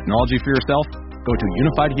System technology for yourself? Go to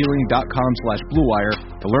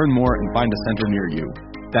unifiedhealing.com/bluewire to learn more and find a center near you.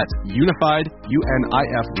 That's unified,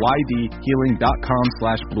 UNIFYD,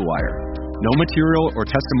 healing.com/bluewire. No material or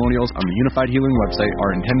testimonials on the Unified Healing website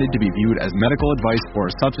are intended to be viewed as medical advice or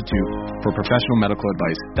a substitute for professional medical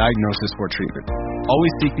advice, diagnosis, or treatment.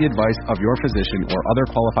 Always seek the advice of your physician or other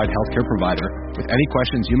qualified healthcare provider with any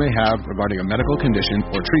questions you may have regarding a medical condition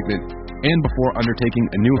or treatment and before undertaking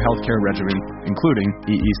a new healthcare regimen, including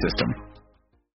EE system.